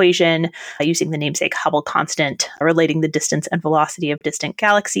equation using the namesake Hubble constant, relating the distance and velocity of distant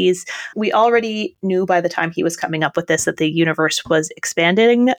galaxies. We already knew by the time he was coming up with this that the universe was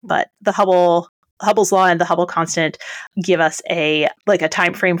expanding, but the Hubble's law and the Hubble constant give us a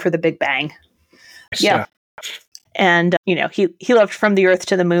time frame for the Big Bang. Yeah. And, he loved From the Earth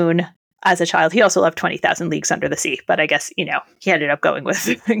to the Moon as a child. He also loved 20,000 Leagues Under the Sea, but I guess, he ended up going with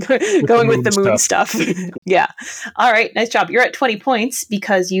the moon stuff. Yeah. All right. Nice job. You're at 20 points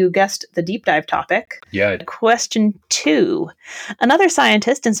because you guessed the deep dive topic. Yeah. Question 2. Another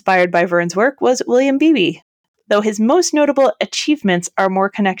scientist inspired by Verne's work was William Beebe, though his most notable achievements are more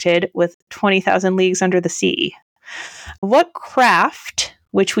connected with 20,000 Leagues Under the Sea. What craft,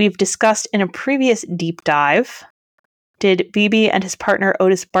 which we've discussed in a previous deep dive, did Beebe and his partner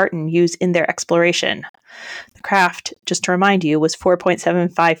Otis Barton use in their exploration? The craft, just to remind you, was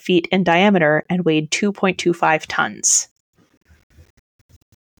 4.75 feet in diameter and weighed 2.25 tons.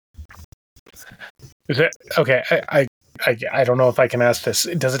 Is it okay? I don't know if I can ask this.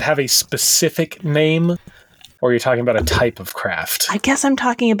 Does it have a specific name, or are you talking about a type of craft? I guess I'm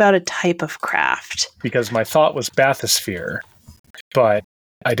talking about a type of craft. Because my thought was bathysphere, but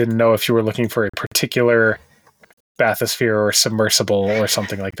I didn't know if you were looking for a particular bathysphere or submersible or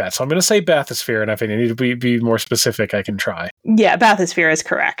something like that. So I'm going to say bathysphere, and if I need to be more specific, I can try. Yeah, bathysphere is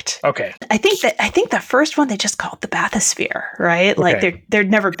correct. Okay. I think the first one they just called the bathysphere, right? Okay. Like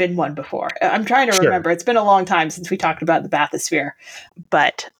there'd never been one before. I'm trying to remember. It's been a long time since we talked about the bathysphere.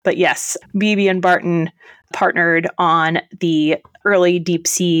 But yes, Beebe and Barton partnered on the early deep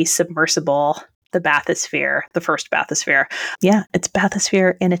sea submersible, the bathysphere, the first bathysphere. Yeah, it's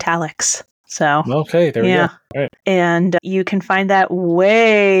bathysphere in italics. So okay, there we go. Right. And you can find that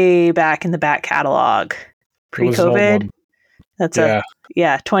way back in the back catalog, pre-COVID. That's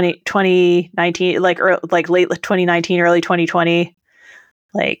 2019, like late 2019, early 2020.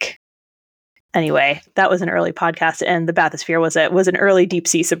 Anyway, that was an early podcast, and the bathysphere was an early deep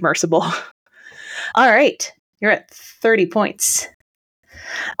sea submersible. All right, you're at 30 points.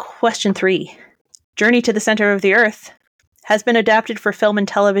 Question 3: Journey to the Center of the Earth has been adapted for film and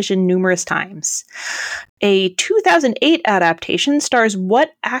television numerous times. A 2008 adaptation stars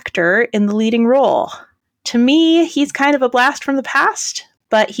what actor in the leading role? To me, he's kind of a blast from the past,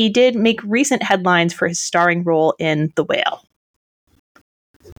 but he did make recent headlines for his starring role in The Whale.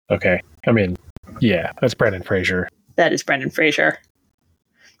 Okay. I mean, yeah, that's Brendan Fraser. That is Brendan Fraser.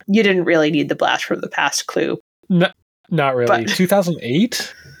 You didn't really need the blast from the past clue. No, not really.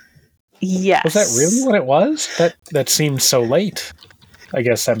 2008? Yes. Was that really what it was? That seemed so late. I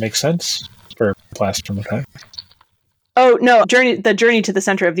guess that makes sense for blast from the past. Oh, no. The Journey to the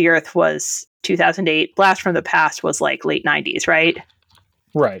Center of the Earth was 2008. Blast from the Past was like late 90s, right?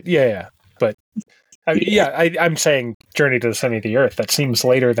 Right. Yeah. But I'm saying Journey to the Center of the Earth. That seems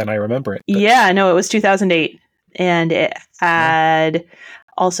later than I remember it. But. Yeah, no, it was 2008. And it had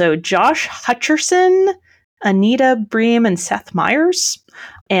also Josh Hutcherson, Anita Bream, and Seth Meyers.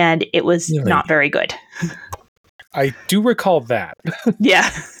 And it was not very good. I do recall that. Yeah.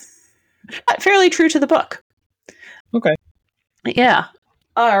 Fairly true to the book. Okay. Yeah.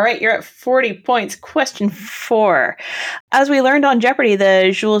 All right, you're at 40 points. Question 4. As we learned on Jeopardy,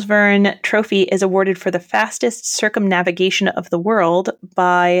 the Jules Verne Trophy is awarded for the fastest circumnavigation of the world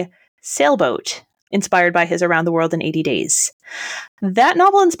by sailboat, inspired by his Around the World in 80 Days. That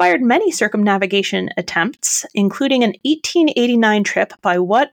novel inspired many circumnavigation attempts, including an 1889 trip by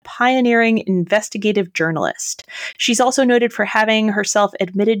what pioneering investigative journalist? She's also noted for having herself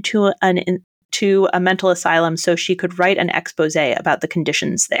admitted to a mental asylum so she could write an expose about the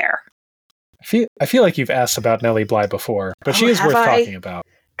conditions there. I feel like you've asked about Nellie Bly before, but she is worth talking about.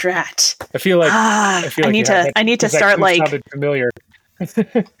 Drat. I feel like I need to start like sounded familiar.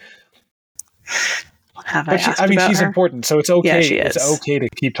 She's important, so it's okay. Yeah, she is. It's okay to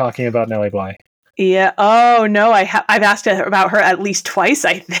keep talking about Nellie Bly. Yeah. Oh no, I've asked about her at least twice,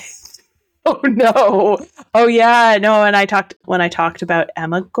 I think. Oh no. Oh yeah. No. And when I talked about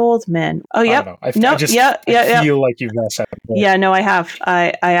Emma Goldman. Oh yeah. I feel like you've asked that before. Yeah. No, I have.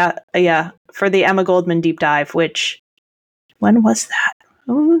 I for the Emma Goldman deep dive. When was that?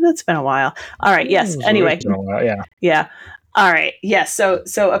 Oh, that's been a while. All right. Yes. Anyway. Yeah. Yeah. All right. Yes.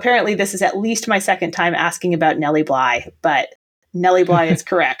 So apparently this is at least my second time asking about Nellie Bly, but Nellie Bly is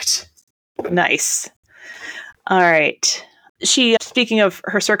correct. Nice. All right. Speaking of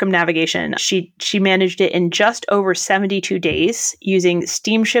her circumnavigation, she managed it in just over 72 days using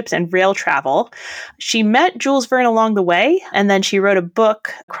steamships and rail travel. She met Jules Verne along the way, and then she wrote a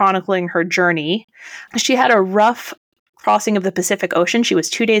book chronicling her journey. She had a rough crossing of the Pacific Ocean. She was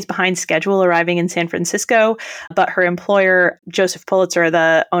 2 days behind schedule arriving in San Francisco, but her employer, Joseph Pulitzer,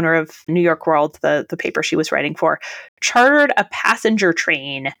 the owner of New York World, the paper she was writing for, chartered a passenger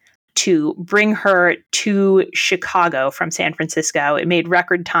train to bring her to Chicago from San Francisco. It made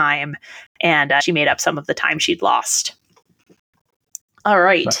record time, and she made up some of the time she'd lost. All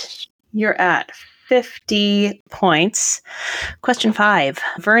right. Nice. You're at 50 points. Question 5.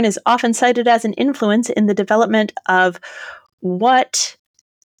 Verne is often cited as an influence in the development of what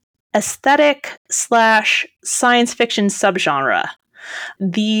aesthetic/science fiction subgenre?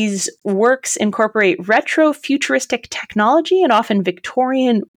 These works incorporate retro-futuristic technology and often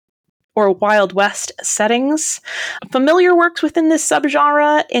Victorian or Wild West settings. Familiar works within this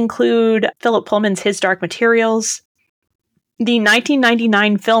subgenre include Philip Pullman's His Dark Materials, the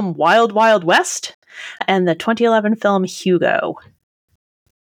 1999 film Wild Wild West, and the 2011 film Hugo.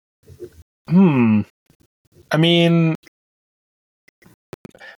 I mean,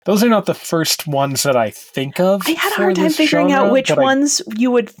 those are not the first ones that I think of. I had a hard time figuring out which ones you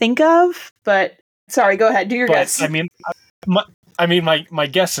would think of, but sorry, go ahead, do your guess. I mean, my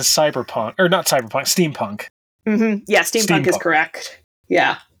guess is cyberpunk, or not cyberpunk, steampunk. Mm-hmm. Yeah, steampunk is correct.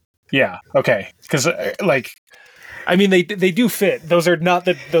 Yeah. Yeah. Okay. Because they do fit. Those are not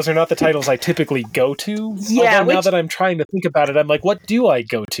the titles I typically go to. Yeah. Although now that I'm trying to think about it, I'm like, what do I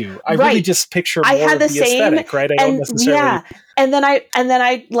go to? I really just picture more of the aesthetic, right? I don't necessarily. Yeah. And then I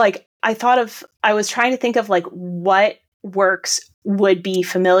was trying to think of like what works would be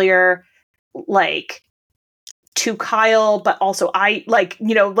familiar, like, to Kyle, but also I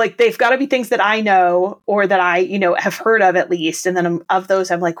they've got to be things that I know or that I, have heard of at least. And then of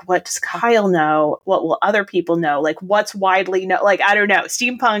those, I'm like, what does Kyle know? What will other people know? Like, what's widely known? Like, I don't know.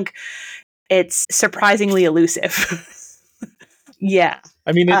 Steampunk, it's surprisingly elusive. Yeah.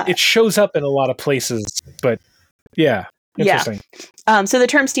 I mean, it shows up in a lot of places, but yeah. Interesting. Yeah. So the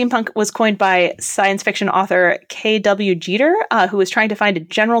term steampunk was coined by science fiction author K.W. Jeter, who was trying to find a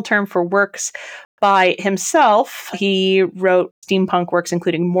general term for works by himself. He wrote steampunk works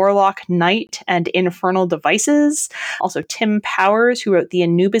including Morlock, Night, and Infernal Devices. Also Tim Powers, who wrote The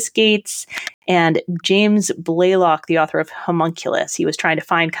Anubis Gates, and James Blaylock, the author of Homunculus. He was trying to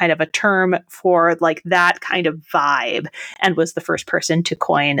find kind of a term for like that kind of vibe, and was the first person to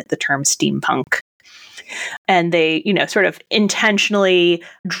coin the term steampunk. And they, sort of intentionally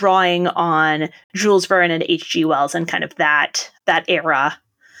drawing on Jules Verne and H.G. Wells and kind of that era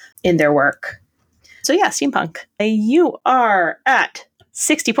in their work. So yeah, steampunk. You are at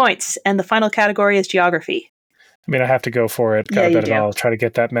 60 points, and the final category is geography. I mean, I have to go for it. Gotta bet it all. Try to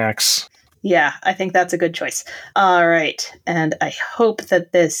get that max. Yeah, I think that's a good choice. All right. And I hope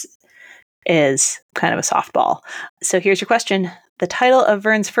that this is kind of a softball. So here's your question. The title of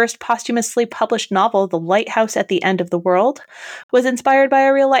Verne's first posthumously published novel, The Lighthouse at the End of the World, was inspired by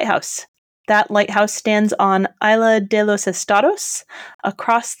a real lighthouse. That lighthouse stands on Isla de los Estados,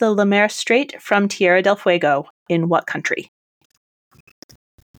 across the Le Maire Strait from Tierra del Fuego. In what country?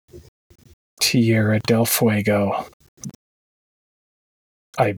 Tierra del Fuego.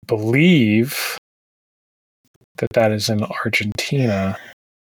 I believe that is in Argentina.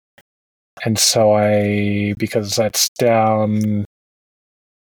 And so because that's down,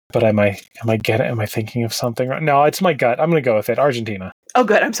 but am I thinking of something right? No, it's my gut. I'm going to go with it. Argentina. Oh,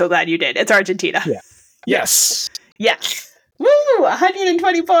 good. I'm so glad you did. It's Argentina. Yeah. Yes. Yes. Woo!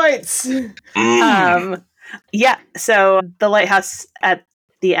 120 points. Yeah. So The Lighthouse at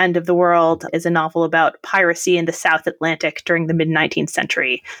the End of the World is a novel about piracy in the South Atlantic during the mid-19th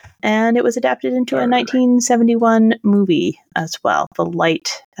century. And it was adapted into a 1971 movie as well, The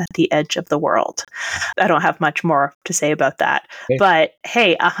Light at the Edge of the World. I don't have much more to say about that. Okay. But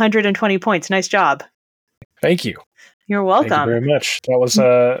hey, 120 points. Nice job. Thank you. You're welcome. Thank you very much. That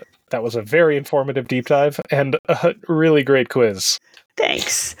was a very informative deep dive and a really great quiz.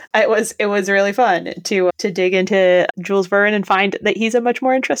 Thanks. It was really fun to dig into Jules Verne and find that he's a much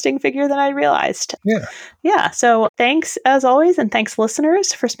more interesting figure than I realized. Yeah. Yeah. So thanks as always, and thanks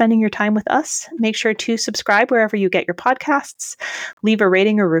listeners for spending your time with us. Make sure to subscribe wherever you get your podcasts. Leave a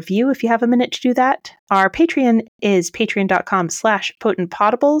rating or review if you have a minute to do that. Our Patreon is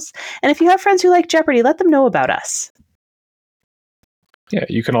patreon.com/potentpotables. And if you have friends who like Jeopardy, let them know about us. Yeah,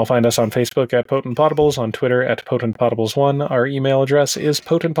 you can all find us on Facebook at Potent Potables, on Twitter at PotentPotables1. Our email address is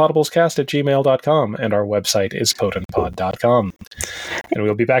potentpotablescast@gmail.com, and our website is potentpod.com. And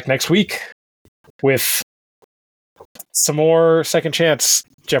we'll be back next week with some more second chance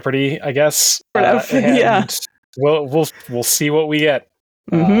Jeopardy, I guess. Yeah. We'll see what we get.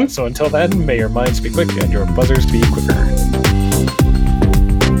 Mhm. So until then, may your minds be quick and your buzzers be quicker.